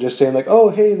retirement home and just saying like, oh,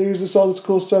 hey, there's all this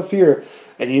cool stuff here.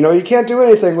 And you can't do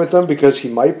anything with them because he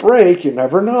might break. You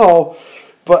never know.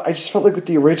 But I just felt like with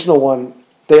the original one,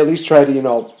 they at least tried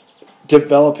to,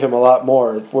 develop him a lot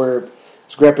more. Where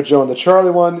it's Grandpa Joe in the Charlie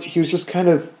one, he was just kind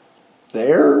of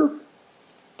there,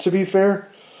 to be fair.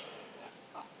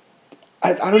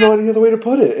 I don't know any other way to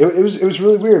put it. It was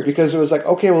really weird because it was like,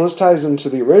 okay, well, this ties into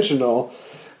the original.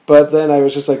 But then I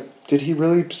was just like, did he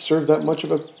really serve that much of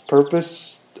a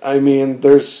purpose? I mean,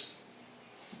 there's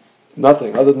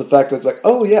nothing other than the fact that it's like,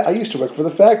 oh yeah, I used to work for the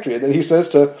factory. And then he says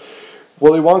to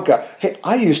Willy Wonka, hey,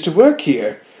 I used to work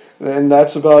here. And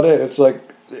that's about it. It's like,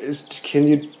 can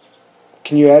you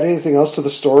add anything else to the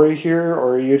story here?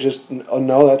 Or are you just, oh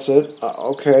no, that's it?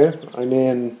 Okay. I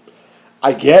mean,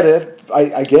 I get it.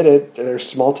 I get it. There's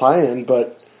small tie-in,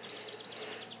 but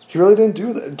he really didn't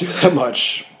do that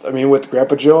much. I mean, with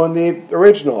Grandpa Joe in the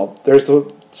original, there's the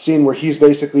scene where he's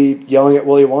basically yelling at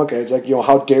Willy Wonka. It's like,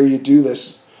 how dare you do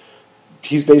this?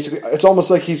 He's basically, it's almost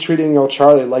like he's treating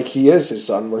Charlie like he is his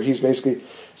son, where he's basically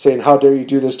saying, how dare you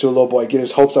do this to a little boy, get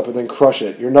his hopes up and then crush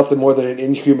it. You're nothing more than an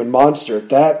inhuman monster.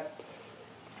 That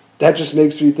just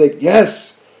makes me think,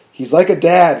 yes, he's like a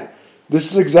dad.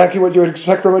 This is exactly what you would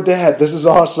expect from a dad. This is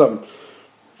awesome.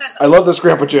 I love this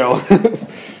Grandpa Joe.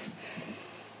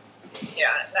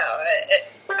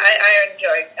 I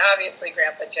enjoy, obviously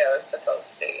Grandpa Joe is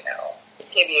supposed to,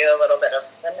 give you a little bit of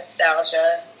the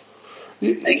nostalgia.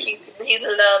 Like he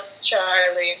loved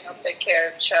Charlie and he'll take care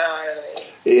of Charlie.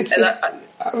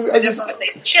 I just want to say,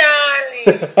 Charlie!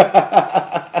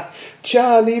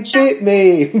 Charlie bit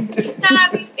me!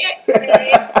 Charlie bit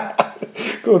me!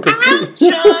 I'm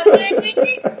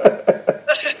Charlie!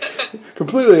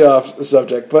 Completely off the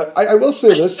subject, but I will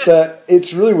say this, that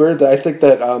it's really weird that I think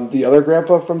that the other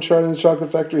grandpa from Charlie and the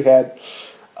Chocolate Factory had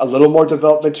a little more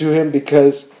development to him,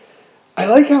 because I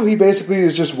like how he basically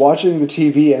is just watching the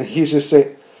TV and he's just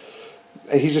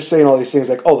saying all these things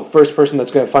like, oh, the first person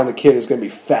that's going to find the kid is going to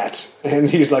be fat. And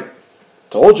he's like,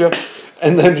 told you.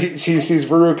 And then he sees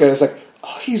Veruca and it's like,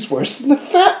 oh, she's worse than the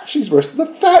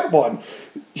fat one.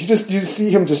 You see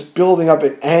him just building up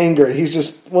in anger. And he's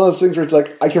just one of those things where it's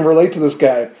like, I can relate to this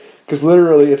guy. Because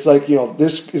literally it's like,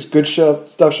 this is good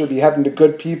stuff should be happening to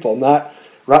good people, not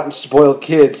rotten, spoiled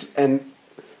kids. And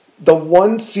the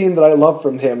one scene that I love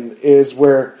from him is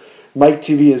where Mike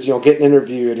TV is, getting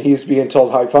interviewed, and he's being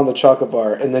told how he found the chocolate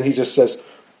bar, and then he just says,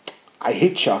 I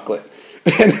hate chocolate.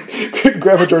 And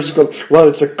Grandpa George is going, well,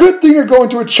 it's a good thing you're going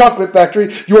to a chocolate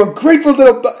factory, you ungrateful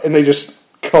little... And they just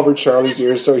cover Charlie's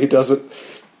ears so he doesn't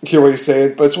hear what he's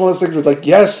saying. But it's one of those things where it's like,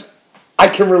 yes, I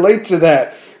can relate to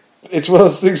that. It's one of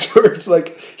those things where it's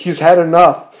like, he's had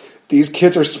enough. These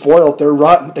kids are spoiled. They're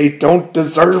rotten. They don't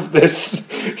deserve this.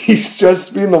 He's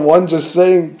just being the one just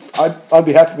saying, on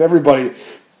behalf of everybody,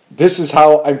 this is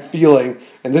how I'm feeling,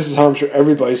 and this is how I'm sure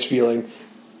everybody's feeling.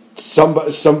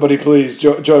 Somebody please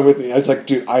join with me. I was like,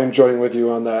 dude, I'm joining with you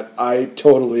on that. I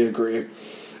totally agree.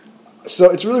 So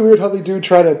it's really weird how they do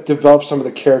try to develop some of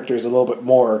the characters a little bit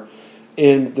more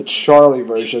in the Charlie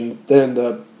version than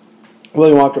the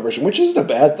Willy Wonka version, which isn't a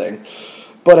bad thing.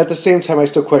 But at the same time, I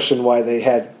still question why they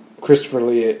had Christopher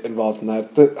Lee involved in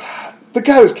that. The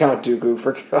guy was Count Dooku,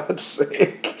 for God's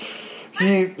sake.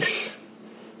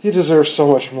 He deserves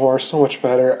so much more, so much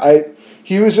better.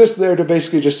 He was just there to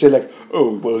basically just say like,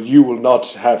 oh, well, you will not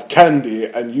have candy,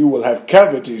 and you will have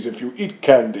cavities if you eat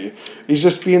candy. He's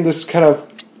just being this kind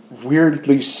of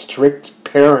weirdly strict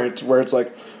parent where it's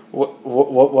like,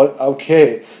 what,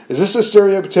 okay. Is this a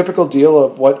stereotypical deal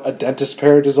of what a dentist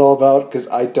parent is all about? Because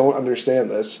I don't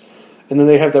understand this. And then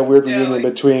they have that weird reunion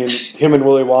between him and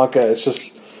Willy Wonka. It's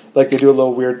just like they do a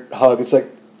little weird hug. It's like,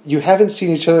 you haven't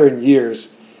seen each other in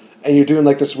years, and you're doing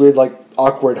like this weird, like,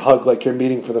 awkward hug like you're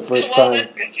meeting for the first time.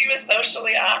 Because he was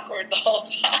socially awkward the whole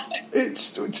time.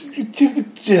 It's That's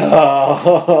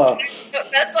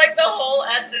like the whole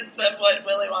essence of what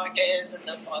Willy Wonka is in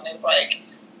this one. It's like,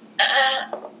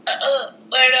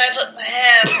 where do I put my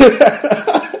hand?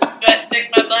 Do I stick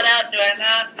my butt out? Do I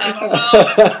not? I don't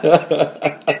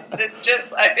know. It's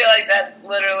just, I feel like that's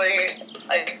literally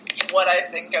like what I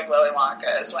think of Willy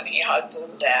Wonka is when he hugs his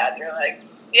dad. You're like,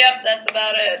 Yep, that's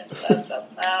about it. That's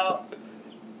about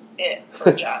it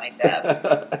for Johnny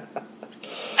Depp.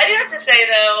 I do have to say,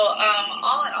 though,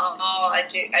 all in all, I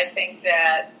think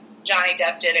that Johnny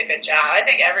Depp did a good job. I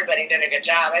think everybody did a good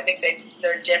job. I think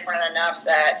they're different enough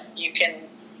that you can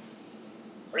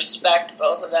respect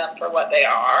both of them for what they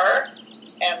are.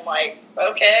 And, like,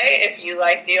 okay, if you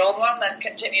like the old one, then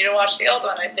continue to watch the old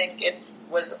one. I think it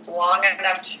was long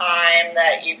enough time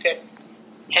that you could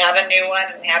have a new one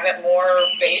and have it more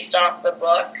based off the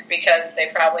book, because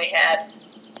they probably had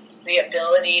the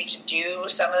ability to do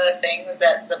some of the things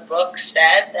that the book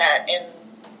said that in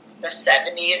the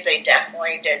 70s they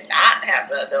definitely did not have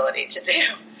the ability to do.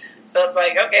 So it's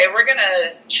like, okay, we're going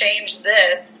to change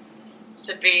this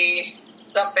to be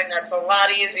something that's a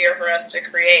lot easier for us to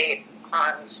create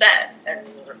on set and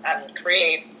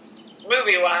create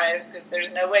movie-wise, because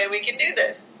there's no way we can do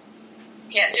this.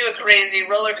 Can't do a crazy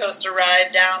roller coaster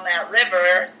ride down that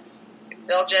river.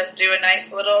 They'll just do a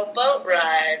nice little boat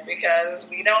ride, because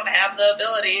we don't have the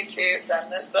ability to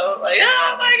send this boat like,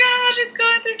 oh my gosh, it's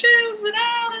going through tubes, and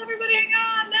oh, everybody hang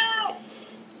on, no.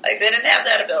 Like, they didn't have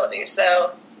that ability.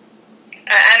 So,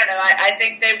 I don't know, I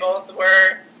think they both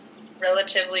were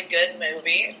relatively good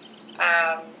movies,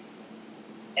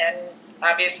 and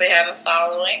obviously have a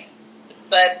following,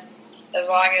 but as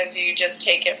long as you just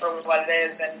take it for what it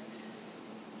is, and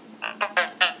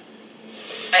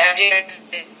I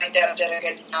think Depp did a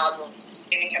good job of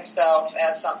seeing himself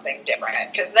as something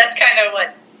different. Because that's kind of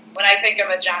what, when I think of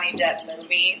a Johnny Depp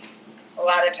movie, a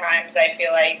lot of times I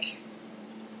feel like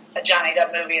a Johnny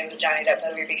Depp movie is a Johnny Depp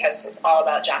movie because it's all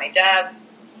about Johnny Depp.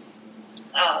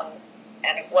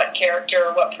 And what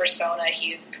character, what persona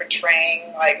he's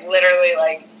portraying. Like, literally,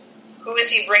 like, who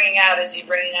is he bringing out? Is he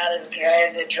bringing out his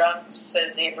crazy drunks?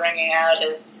 Is he bringing out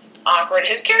his awkward?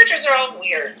 His characters are all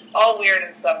weird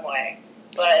in some way.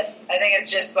 But I think it's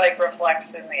just, like,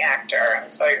 reflects in the actor.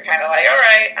 And so you're kind of like, all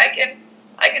right,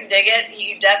 I can dig it.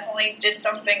 He definitely did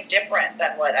something different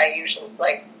than what I usually,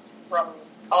 like, from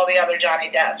all the other Johnny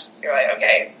Depps. You're like,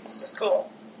 okay, this is cool.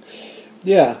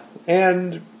 Yeah,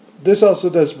 and this also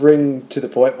does bring to the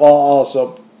point, well, I'll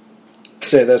also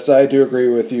say this, I do agree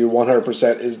with you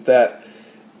 100%, is that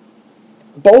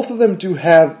both of them do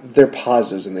have their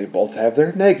positives and they both have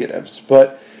their negatives,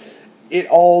 but it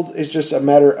all is just a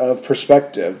matter of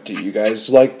perspective. Do you guys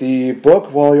like the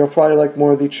book? Well, you'll probably like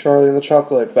more of the Charlie and the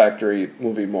Chocolate Factory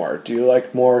movie more. Do you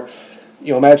like more,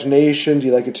 imagination? Do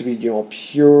you like it to be,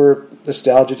 pure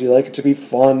nostalgia? Do you like it to be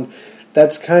fun?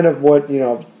 That's kind of what,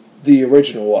 the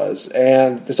original was.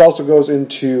 And this also goes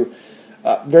into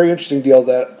a very interesting deal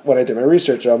that when I did my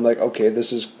research, I'm like, okay,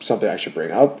 this is something I should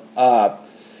bring up.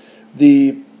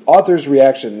 The author's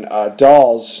reaction,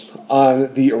 Dahl's,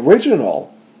 on the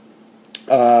original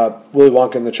Willy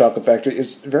Wonka and the Chocolate Factory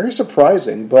is very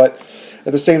surprising, but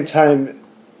at the same time,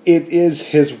 it is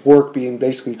his work being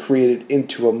basically created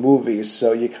into a movie,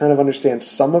 so you kind of understand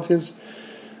some of his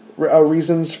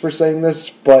reasons for saying this,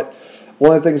 but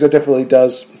one of the things that definitely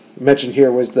does mention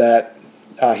here was that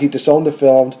he disowned the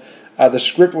film. The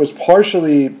script was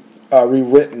partially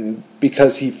rewritten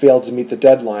because he failed to meet the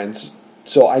deadlines,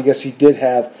 so I guess he did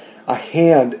have a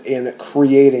hand in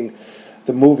creating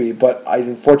the movie, but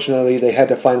unfortunately they had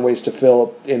to find ways to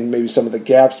fill in maybe some of the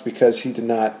gaps because he did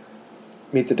not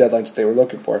meet the deadlines they were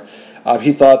looking for.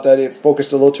 He thought that it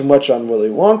focused a little too much on Willy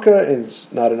Wonka and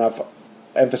it's not enough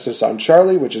emphasis on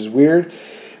Charlie, which is weird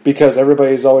because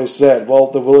everybody's always said, well,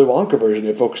 the Willy Wonka version,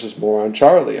 it focuses more on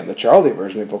Charlie, and the Charlie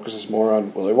version, it focuses more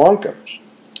on Willy Wonka.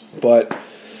 But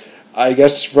I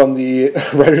guess from the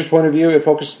writer's point of view, it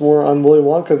focused more on Willy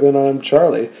Wonka than on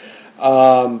Charlie.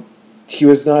 He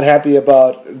was not happy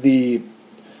about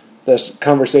this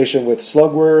conversation with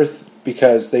Slugworth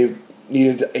because they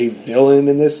needed a villain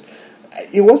in this.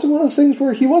 It wasn't one of those things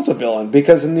where he was a villain,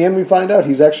 because in the end we find out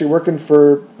he's actually working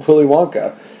for Willy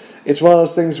Wonka. It's one of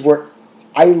those things where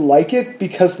I like it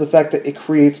because of the fact that it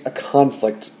creates a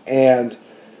conflict, and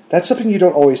that's something you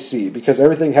don't always see, because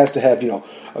everything has to have,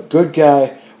 a good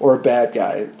guy or a bad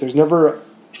guy. There's never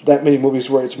that many movies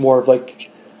where it's more of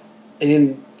like an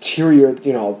interior,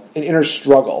 an inner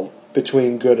struggle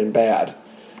between good and bad.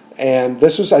 And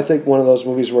this was, I think, one of those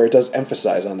movies where it does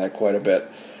emphasize on that quite a bit.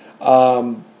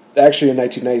 Actually, in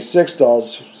 1996,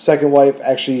 Dahl's second wife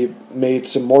actually made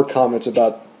some more comments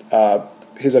about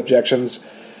his objections,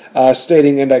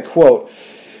 stating, and I quote,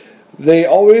 "They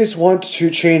always want to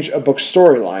change a book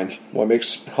storyline. What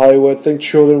makes Hollywood think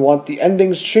children want the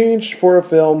endings changed for a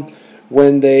film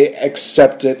when they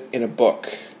accept it in a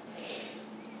book?"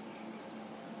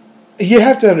 You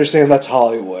have to understand that's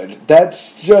Hollywood.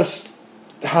 That's just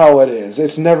how it is.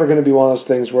 It's never going to be one of those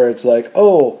things where it's like,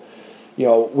 oh,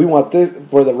 we want this,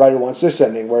 where the writer wants this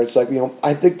ending, where it's like,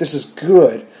 I think this is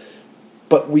good,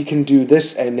 but we can do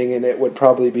this ending, and it would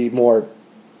probably be more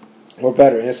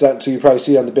better. And it's not until you probably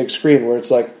see it on the big screen where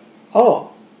it's like,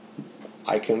 oh,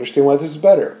 I can understand why this is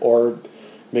better. Or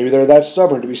maybe they're that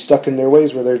stubborn to be stuck in their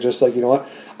ways where they're just like, you know what,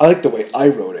 I like the way I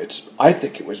wrote it. I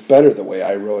think it was better the way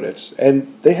I wrote it.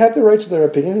 And they have the right to their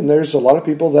opinion, and there's a lot of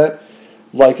people that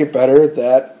like it better,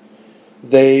 that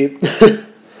they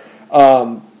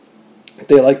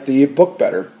they like the book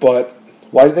better. But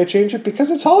why did they change it?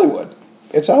 Because it's Hollywood.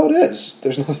 It's how it is.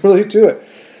 There's nothing really to it.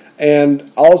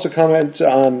 And I'll also comment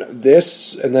on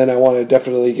this, and then I want to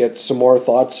definitely get some more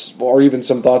thoughts, or even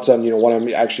some thoughts on what I'm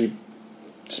actually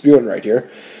spewing right here.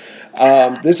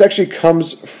 This actually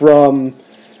comes from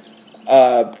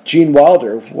Gene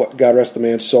Wilder, God rest the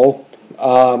man's soul.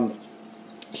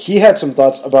 He had some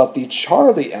thoughts about the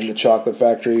Charlie and the Chocolate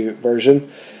Factory version.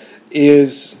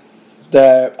 Is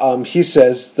that he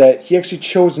says that he actually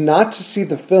chose not to see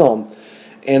the film,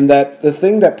 and that the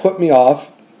thing that put me off, ...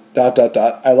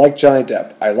 I like Johnny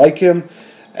Depp. I like him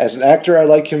as an actor. I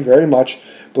like him very much.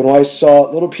 But when I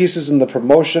saw little pieces in the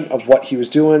promotion of what he was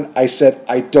doing, I said,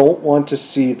 I don't want to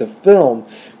see the film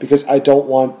because I don't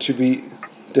want to be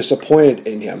disappointed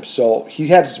in him. So he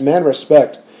had his mad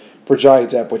respect for Johnny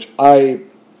Depp, which I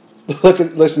read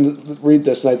this,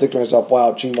 and I think to myself,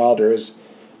 wow, Gene Wilder is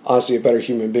honestly a better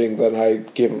human being than I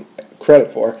gave him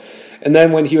credit for. And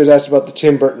then when he was asked about the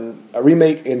Tim Burton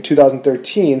remake in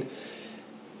 2013,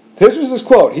 this was his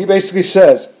quote. He basically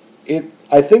says,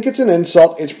 I think it's an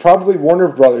insult. It's probably Warner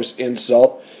Brothers'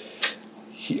 insult.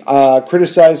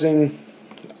 Criticizing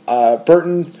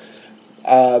Burton.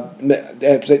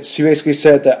 He basically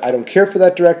said that I don't care for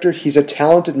that director. He's a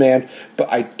talented man,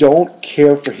 but I don't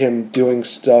care for him doing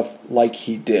stuff like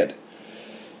he did.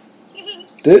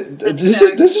 This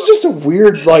is just a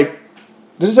weird,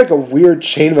 this is like a weird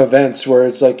chain of events where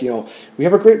it's like, we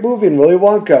have a great movie in Willy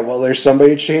Wonka. Well, there's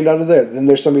somebody chained out of there. Then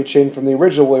there's somebody chained from the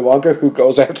original Willy Wonka who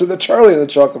goes after the Charlie and the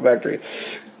Chocolate Factory.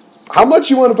 How much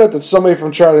you want to bet that somebody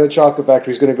from Charlie and the Chocolate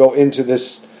Factory is going to go into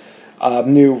this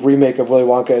new remake of Willy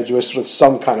Wonka just with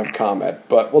some kind of comment?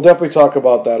 But we'll definitely talk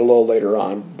about that a little later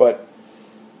on. But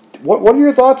what are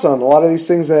your thoughts on a lot of these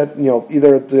things that,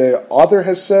 either the author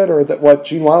has said or that what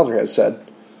Gene Wilder has said?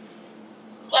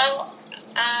 Well,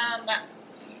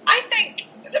 I think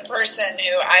the person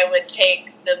who I would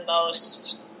take the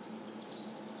most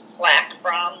flack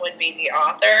from would be the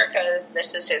author, because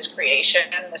this is his creation,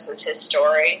 this is his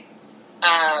story.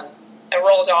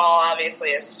 Roald Dahl obviously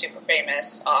is a super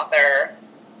famous author,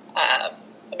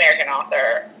 American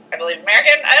author. I believe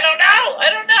American? I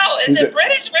don't know. Is it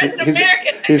British or is it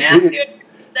American? I asked you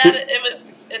that it was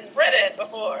in Britain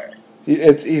before.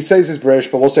 He says he's British,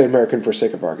 but we'll say American for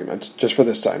sake of argument, just for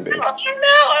this time being. I don't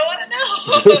know. I want to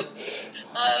know.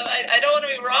 I don't want to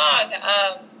be wrong.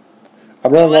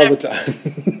 I'm wrong all the time.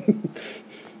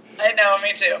 I know,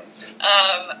 me too.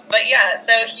 But yeah,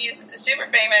 so he's super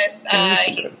famous.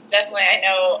 He's definitely, I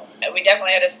know, we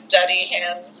definitely had to study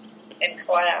him in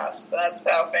class. That's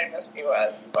how famous he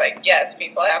was. Yes,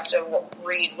 people have to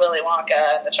read Willy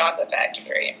Wonka and the Chocolate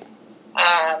Factory.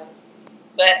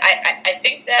 But I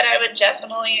think that I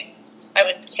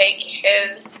would take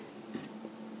his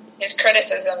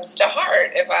criticisms to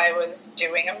heart if I was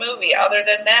doing a movie. Other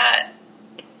than that,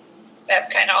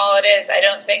 that's kind of all it is. I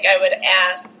don't think I would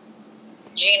ask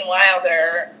Gene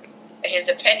Wilder his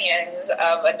opinions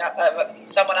of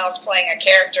someone else playing a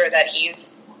character that he's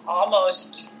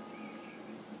almost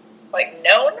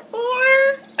known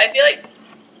for. I feel like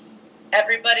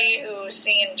everybody who's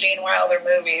seen Gene Wilder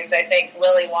movies, I think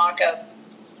Willy Wonka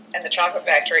and the Chocolate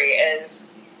Factory is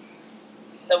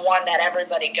the one that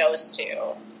everybody goes to.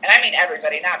 And I mean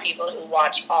everybody, not people who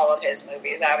watch all of his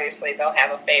movies. Obviously, they'll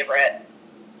have a favorite.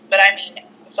 But I mean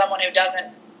someone who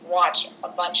doesn't watch a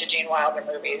bunch of Gene Wilder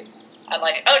movies. I'm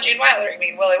like, oh, Gene Wilder, you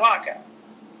mean Willy Wonka.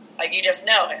 You just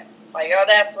know him. Oh,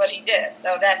 that's what he did.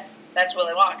 Oh, that's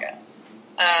Willy Wonka.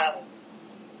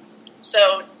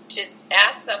 So to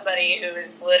ask somebody who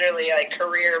is literally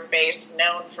career-based,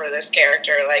 known for this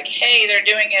character, hey, they're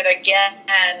doing it again,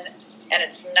 and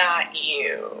it's not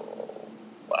you.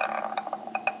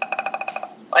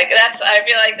 That's. I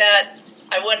feel like that.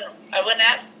 I wouldn't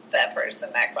ask that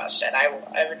person that question. I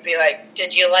would be like,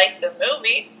 did you like the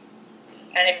movie?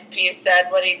 And if he said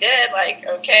what he did,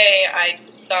 okay, I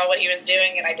saw what he was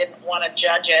doing and I didn't want to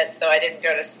judge it, so I didn't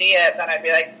go to see it, then I'd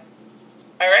be like,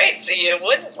 all right, so you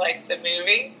wouldn't like the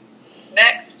movie.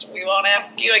 Next, we won't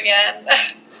ask you again.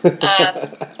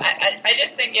 I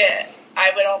just think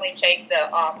I would only take the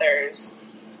author's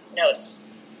notes,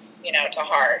 to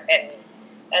heart, and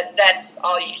that's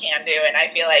all you can do. And I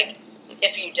feel like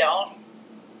if you don't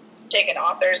take an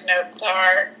author's note to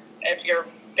heart, if you're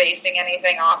basing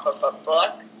anything off of a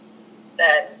book,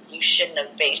 then you shouldn't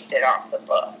have based it off the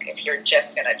book if you're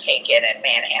just going to take it and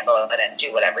manhandle it and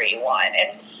do whatever you want.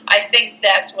 And I think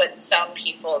that's what some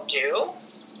people do.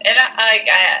 And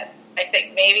I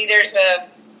think maybe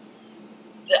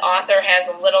the author has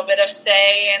a little bit of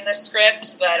say in the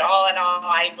script, but all in all,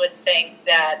 I would think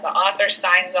that the author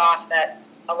signs off that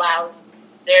allows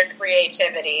their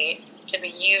creativity to be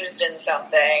used in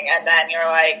something, and then you're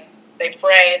like, they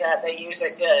pray that they use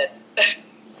it good.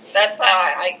 That's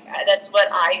how that's what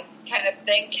I kind of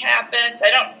think happens.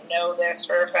 I don't know this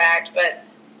for a fact, but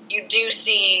you do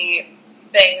see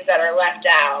things that are left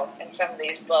out in some of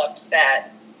these books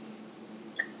that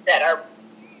are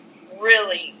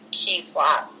really key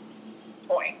plot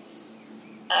points.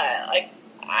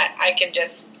 I can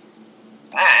just,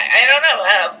 I don't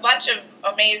know, a bunch of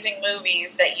amazing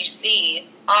movies that you see,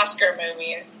 Oscar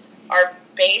movies, are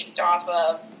based off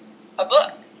of a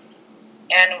book.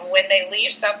 And when they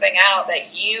leave something out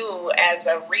that you, as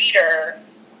a reader,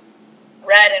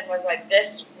 read and was like,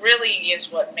 this really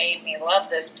is what made me love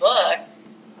this book,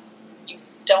 you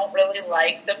don't really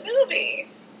like the movie.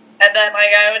 And then, like,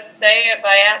 I would say, if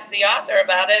I asked the author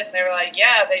about it, and they were like,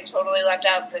 yeah, they totally left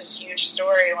out this huge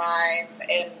storyline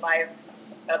in my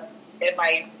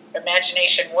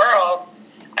imagination world,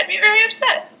 I'd be very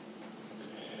upset.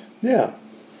 Yeah,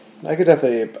 I could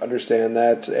definitely understand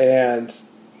that. And,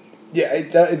 yeah,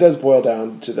 it does boil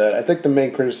down to that. I think the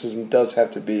main criticism does have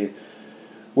to be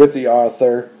with the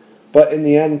author. But in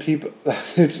the end, people,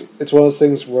 it's one of those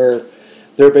things where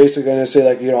they're basically going to say,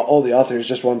 like, oh, the author is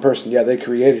just one person. Yeah, they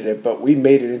created it, but we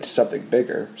made it into something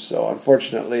bigger. So,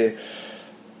 unfortunately,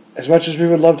 as much as we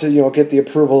would love to, get the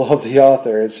approval of the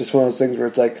author, it's just one of those things where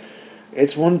it's like,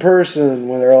 it's one person,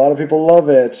 when there are a lot of people love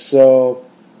it, so,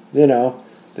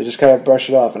 they just kind of brush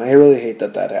it off. And I really hate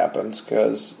that happens,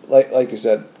 because, like you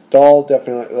said, Dahl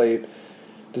definitely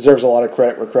deserves a lot of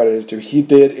credit where credit is due. He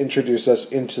did introduce us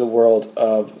into the world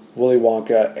of Willy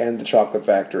Wonka and the Chocolate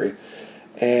Factory,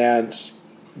 and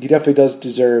he definitely does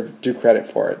deserve due credit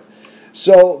for it.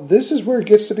 So this is where it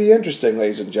gets to be interesting,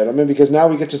 ladies and gentlemen, because now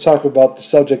we get to talk about the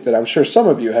subject that I'm sure some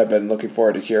of you have been looking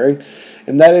forward to hearing,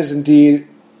 and that is indeed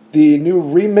the new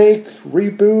remake,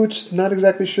 reboot, not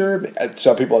exactly sure.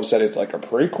 Some people have said it's like a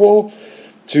prequel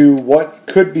to what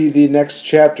could be the next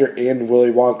chapter in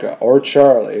Willy Wonka or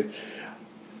Charlie.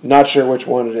 Not sure which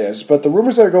one it is, but the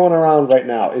rumors that are going around right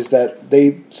now is that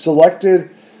they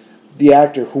selected the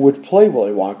actor who would play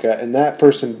Willy Wonka, and that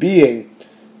person being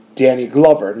Danny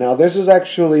Glover. Now, this is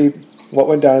actually, what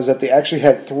went down is that they actually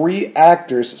had 3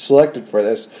 actors selected for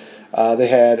this. They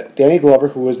had Danny Glover,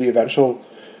 who was the eventual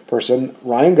person,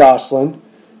 Ryan Gosling,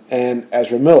 and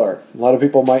Ezra Miller. A lot of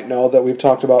people might know that we've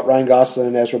talked about Ryan Gosling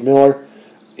and Ezra Miller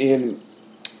in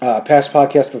past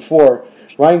podcasts before.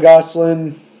 Ryan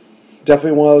Gosling,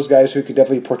 definitely one of those guys who could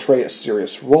definitely portray a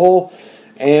serious role,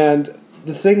 and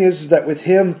the thing is that with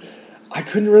him, I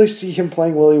couldn't really see him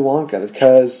playing Willy Wonka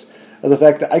because of the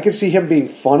fact that I could see him being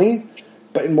funny,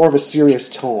 but in more of a serious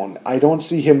tone. I don't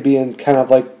see him being kind of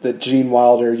like the Gene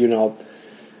Wilder,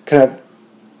 kind of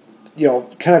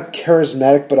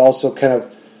charismatic, but also kind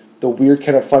of the weird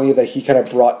kind of funny that he kind of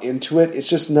brought into it. It's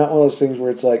just not one of those things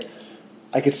where it's like,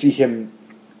 I could see him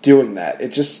doing that. It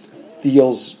just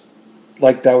feels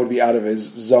like that would be out of his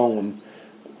zone,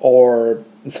 or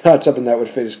not something that would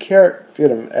fit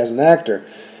him as an actor.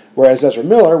 Whereas Ezra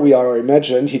Miller, we already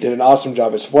mentioned, he did an awesome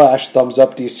job as Flash. Thumbs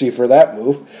up DC for that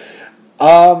move.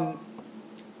 I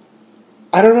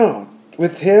don't know.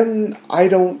 With him, I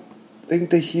don't think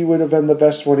that he would have been the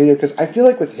best one either, because I feel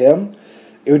like with him,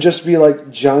 it would just be like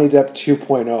Johnny Depp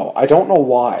 2.0. I don't know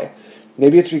why.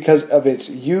 Maybe it's because of its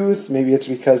youth. Maybe it's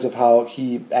because of how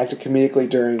he acted comedically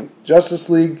during Justice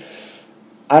League.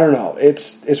 I don't know.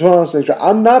 It's one of those things.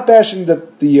 I'm not bashing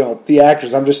the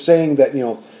actors. I'm just saying that,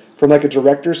 from like a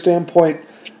director standpoint,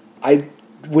 I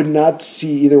would not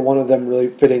see either one of them really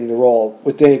fitting the role.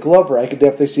 With Danny Glover, I could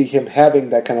definitely see him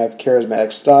having that kind of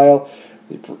charismatic style,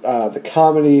 the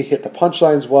comedy, hit the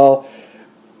punchlines well.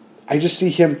 I just see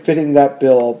him fitting that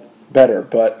bill better,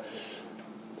 but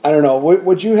I don't know.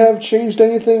 Would you have changed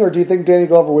anything, or do you think Danny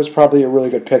Glover was probably a really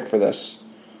good pick for this?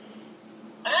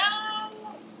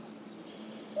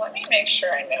 Let me make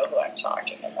sure I know who I'm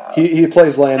talking about. He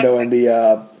plays Lando in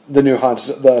the new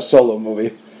the Solo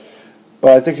movie.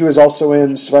 But I think he was also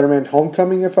in Spider-Man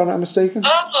Homecoming, if I'm not mistaken.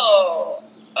 Oh,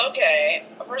 okay.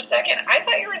 For a second, I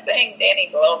thought you were saying Danny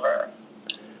Glover.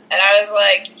 And I was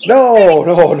like... No.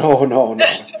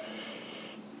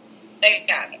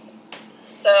 Hang on.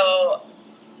 So,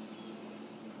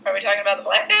 Are we talking about the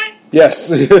black guy?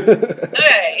 Yes.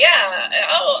 Okay, yeah.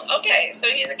 Oh, okay. So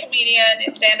he's a comedian,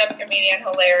 a stand-up comedian,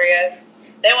 hilarious.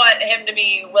 They want him to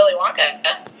be Willy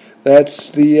Wonka.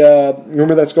 That's the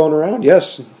rumor that's going around.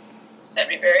 Yes. That'd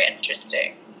be very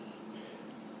interesting.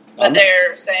 But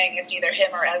they're saying it's either him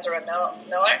or Ezra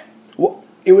Miller. Well,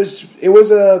 it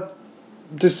was a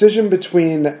decision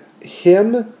between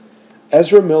him,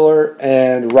 Ezra Miller,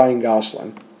 and Ryan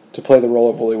Gosling to play the role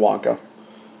of Willy Wonka.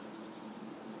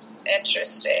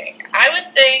 Interesting. I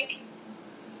would think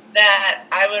that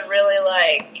I would really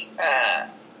like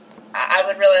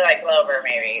Glover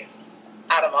maybe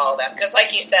out of all of them, because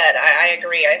like you said, I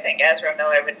agree. I think Ezra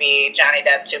Miller would be Johnny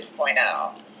Depp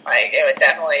 2.0. Like, it would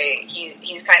definitely,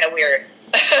 he's kind of weird.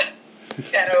 He's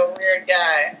kind of a weird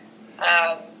guy.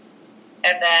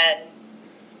 And then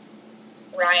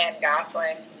Ryan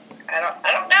Gosling, I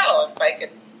don't know if I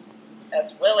could,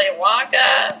 as Willy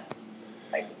Wonka,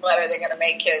 like, what, are they going to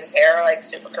make his hair, like,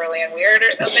 super curly and weird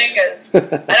or something? Because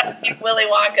I don't think Willy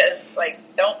Wonka is, like,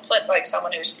 don't put, like,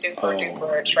 someone who's super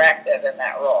duper attractive in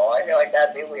that role. I feel like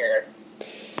that'd be weird.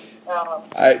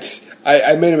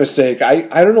 I made a mistake. I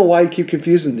don't know why you keep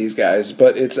confusing these guys,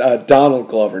 but it's Donald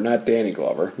Glover, not Danny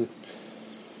Glover.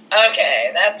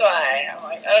 Okay, that's why. I'm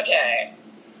like, okay.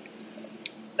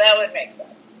 That would make sense.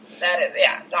 That is,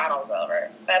 yeah, Donald Glover.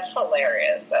 That's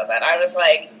hilarious, though, that I was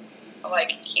like, I'm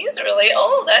like, he's really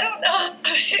old. I don't know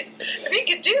if he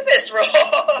could do this role.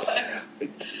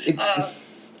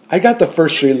 I got the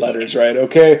first three letters right,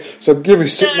 okay? So give me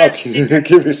something.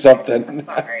 Give me something.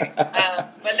 Sorry.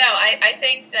 But no, I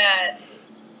think that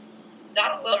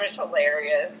Donald Glover's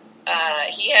hilarious.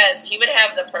 He would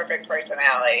have the perfect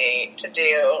personality to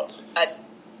do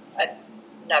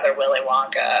another Willy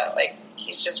Wonka. Like,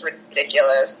 he's just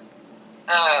ridiculous.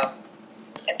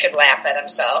 And could laugh at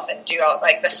himself and do all,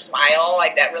 like, the smile,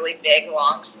 like that really big,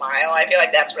 long smile. I feel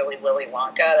like that's really Willy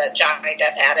Wonka. That Johnny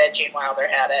Depp had it, Gene Wilder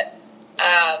had it.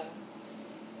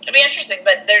 It'd be interesting,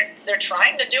 but they're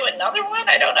trying to do another one.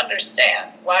 I don't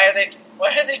understand. Why are they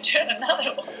doing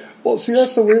another one? Well, see,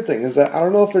 that's the weird thing, is that I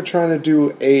don't know if they're trying to do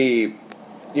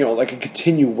like a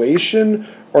continuation,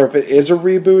 or if it is a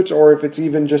reboot, or if it's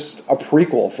even just a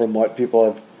prequel from what people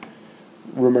have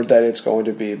rumored that it's going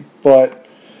to be. But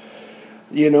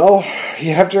you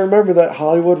have to remember that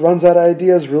Hollywood runs out of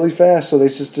ideas really fast, so they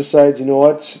just decide, you know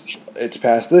what, it's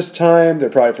past this time, they're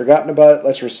probably forgotten about it,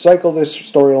 let's recycle this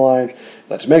storyline,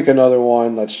 let's make another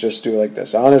one, let's just do it like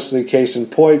this. Honestly, case in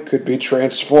point could be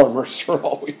Transformers for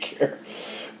all we care,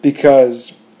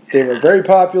 because they were very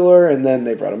popular, and then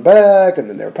they brought them back, and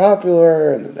then they were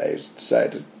popular, and then they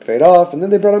decided to fade off, and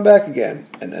then they brought them back again,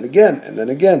 and then again, and then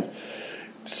again.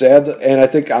 Sad, and I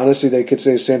think honestly they could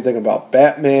say the same thing about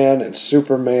Batman and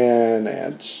Superman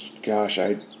and, gosh,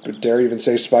 I dare even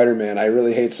say Spider-Man. I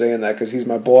really hate saying that because he's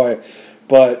my boy,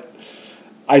 but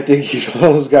I think he's one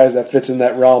of those guys that fits in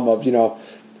that realm of,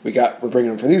 we're bringing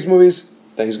him for these movies,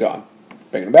 then he's gone.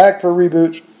 Bringing him back for a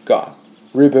reboot, gone.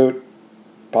 Reboot,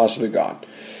 possibly gone.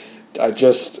 I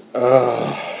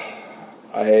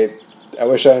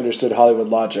wish I understood Hollywood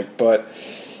logic, but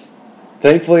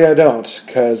thankfully I don't,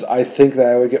 because I think that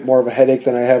I would get more of a headache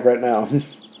than I have right now.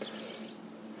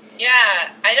 Yeah,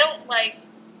 I don't like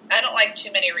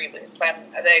too many reboots. I'm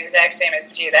the exact same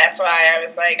as you. That's why I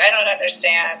was like, I don't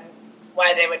understand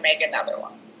why they would make another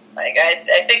one. Like,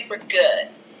 I think we're good.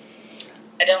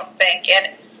 I don't think,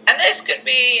 and this could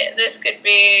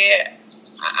be,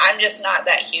 I'm just not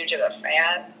that huge of a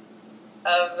fan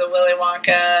of the Willy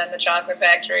Wonka and the Chocolate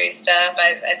Factory stuff.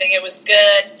 I think it was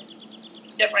good.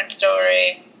 Different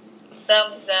story,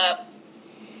 thumbs up,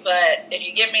 but if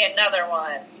you give me another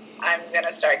one, I'm going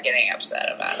to start getting upset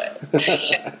about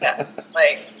it.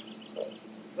 Like,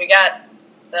 we got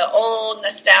the old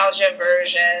nostalgia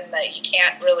version that you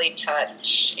can't really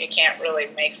touch, you can't really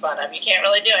make fun of, you can't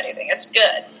really do anything. It's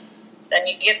good. Then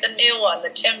you get the new one, the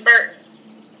Tim Burton.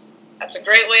 That's a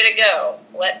great way to go.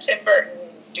 Let Tim Burton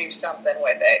do something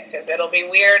with it, because it'll be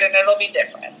weird and it'll be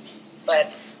different.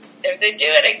 But if they do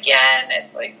it again,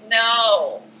 it's like,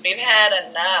 no, we've had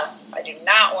enough. I do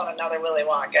not want another Willy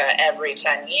Wonka every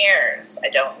 10 years. I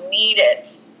don't need it.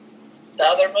 The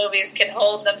other movies can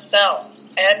hold themselves.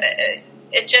 And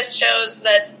it just shows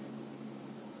that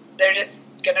they're just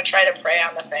going to try to prey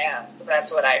on the fans.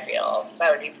 That's what I feel. That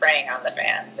would be preying on the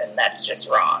fans, and that's just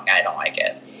wrong. I don't like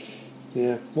it.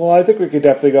 Yeah. Well, I think we could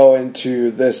definitely go into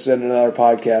this in another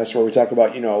podcast where we talk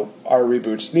about, are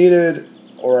reboots needed?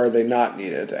 Or are they not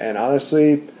needed? And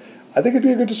honestly, I think it'd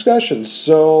be a good discussion.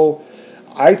 So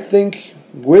I think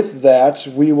with that,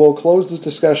 we will close this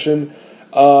discussion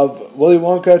of Willy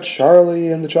Wonka, Charlie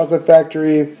and the Chocolate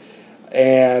Factory.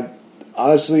 And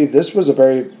honestly, this was a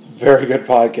very very good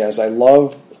podcast. I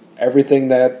love everything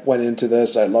that went into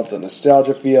this. I love the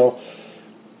nostalgia feel.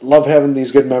 Love having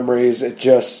these good memories. It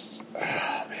just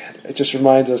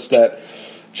reminds us that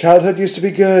childhood used to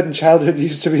be good and childhood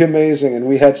used to be amazing, and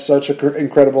we had such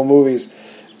incredible movies.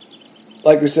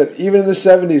 Like we said, even in the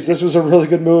 70s, this was a really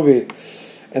good movie,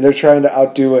 and they're trying to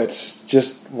outdo it.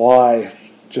 Just why?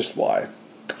 Just why?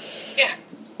 Yeah.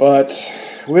 But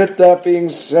with that being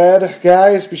said,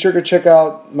 guys, be sure to check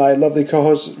out my lovely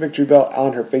co-host Victory Bell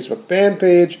on her Facebook fan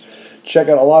page. Check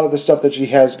out a lot of the stuff that she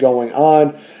has going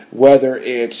on, whether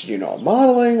it's,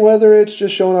 modeling, whether it's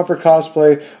just showing off her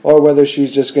cosplay, or whether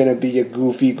she's just going to be a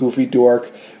goofy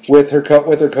dork with her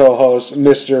co-host,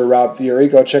 Mr. Rob Fury.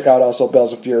 Go check out also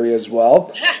Bells of Fury as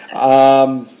well.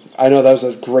 I know that was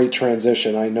a great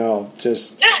transition. I know,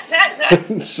 just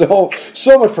so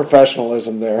much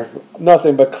professionalism there.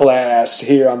 Nothing but class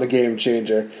here on the Game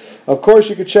Changer. Of course,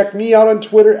 you can check me out on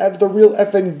Twitter at The Real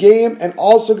Effing Game, and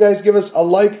also, guys, give us a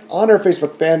like on our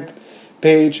Facebook fan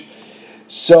page.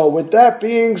 So, with that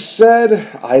being said,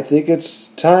 I think it's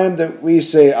time that we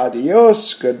say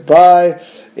adios, goodbye.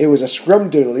 It was a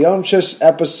scrumdiddlyumptious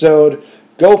episode.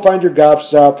 Go find your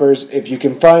gobstoppers. If you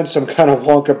can find some kind of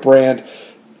Wonka brand,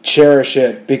 cherish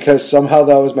it, because somehow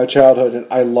that was my childhood and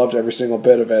I loved every single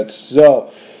bit of it.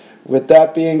 So, with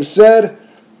that being said,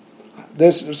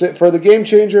 this is it for the Game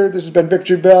Changer. This has been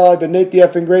Victory Bell. I've been Nate the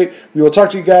Effing Great. We will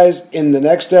talk to you guys in the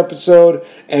next episode.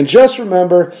 And just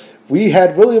remember, we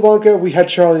had Willy Wonka, we had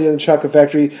Charlie and the Chocolate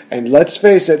Factory, and let's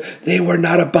face it, they were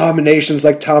not abominations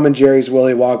like Tom and Jerry's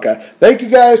Willy Wonka. Thank you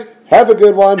guys. Have a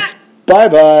good one.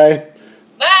 Bye-bye.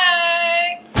 Bye.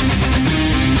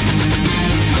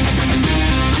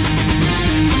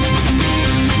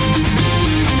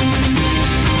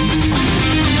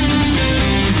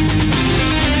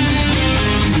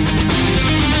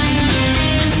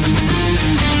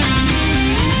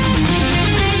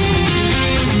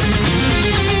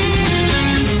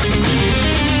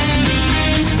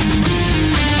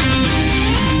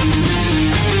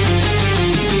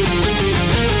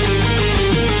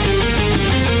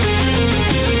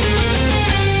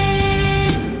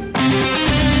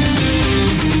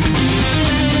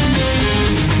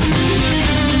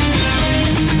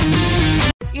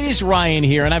 Ryan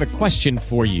here, and I have a question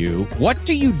for you. What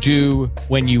do you do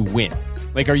when you win?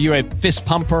 Like, are you a fist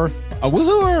pumper, a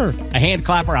woohooer, a hand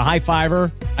clapper, a high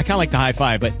fiver? I kind of like the high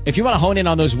five, but if you want to hone in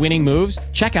on those winning moves,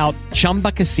 check out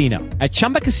Chumba Casino. At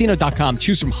ChumbaCasino.com,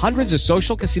 choose from hundreds of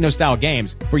social casino-style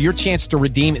games for your chance to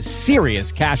redeem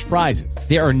serious cash prizes.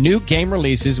 There are new game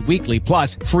releases weekly,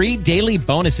 plus free daily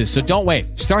bonuses, so don't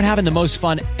wait. Start having the most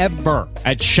fun ever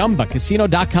at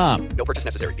ChumbaCasino.com. No purchase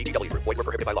necessary. VGW Group. Void where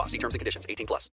prohibited by law. See terms and conditions. 18+.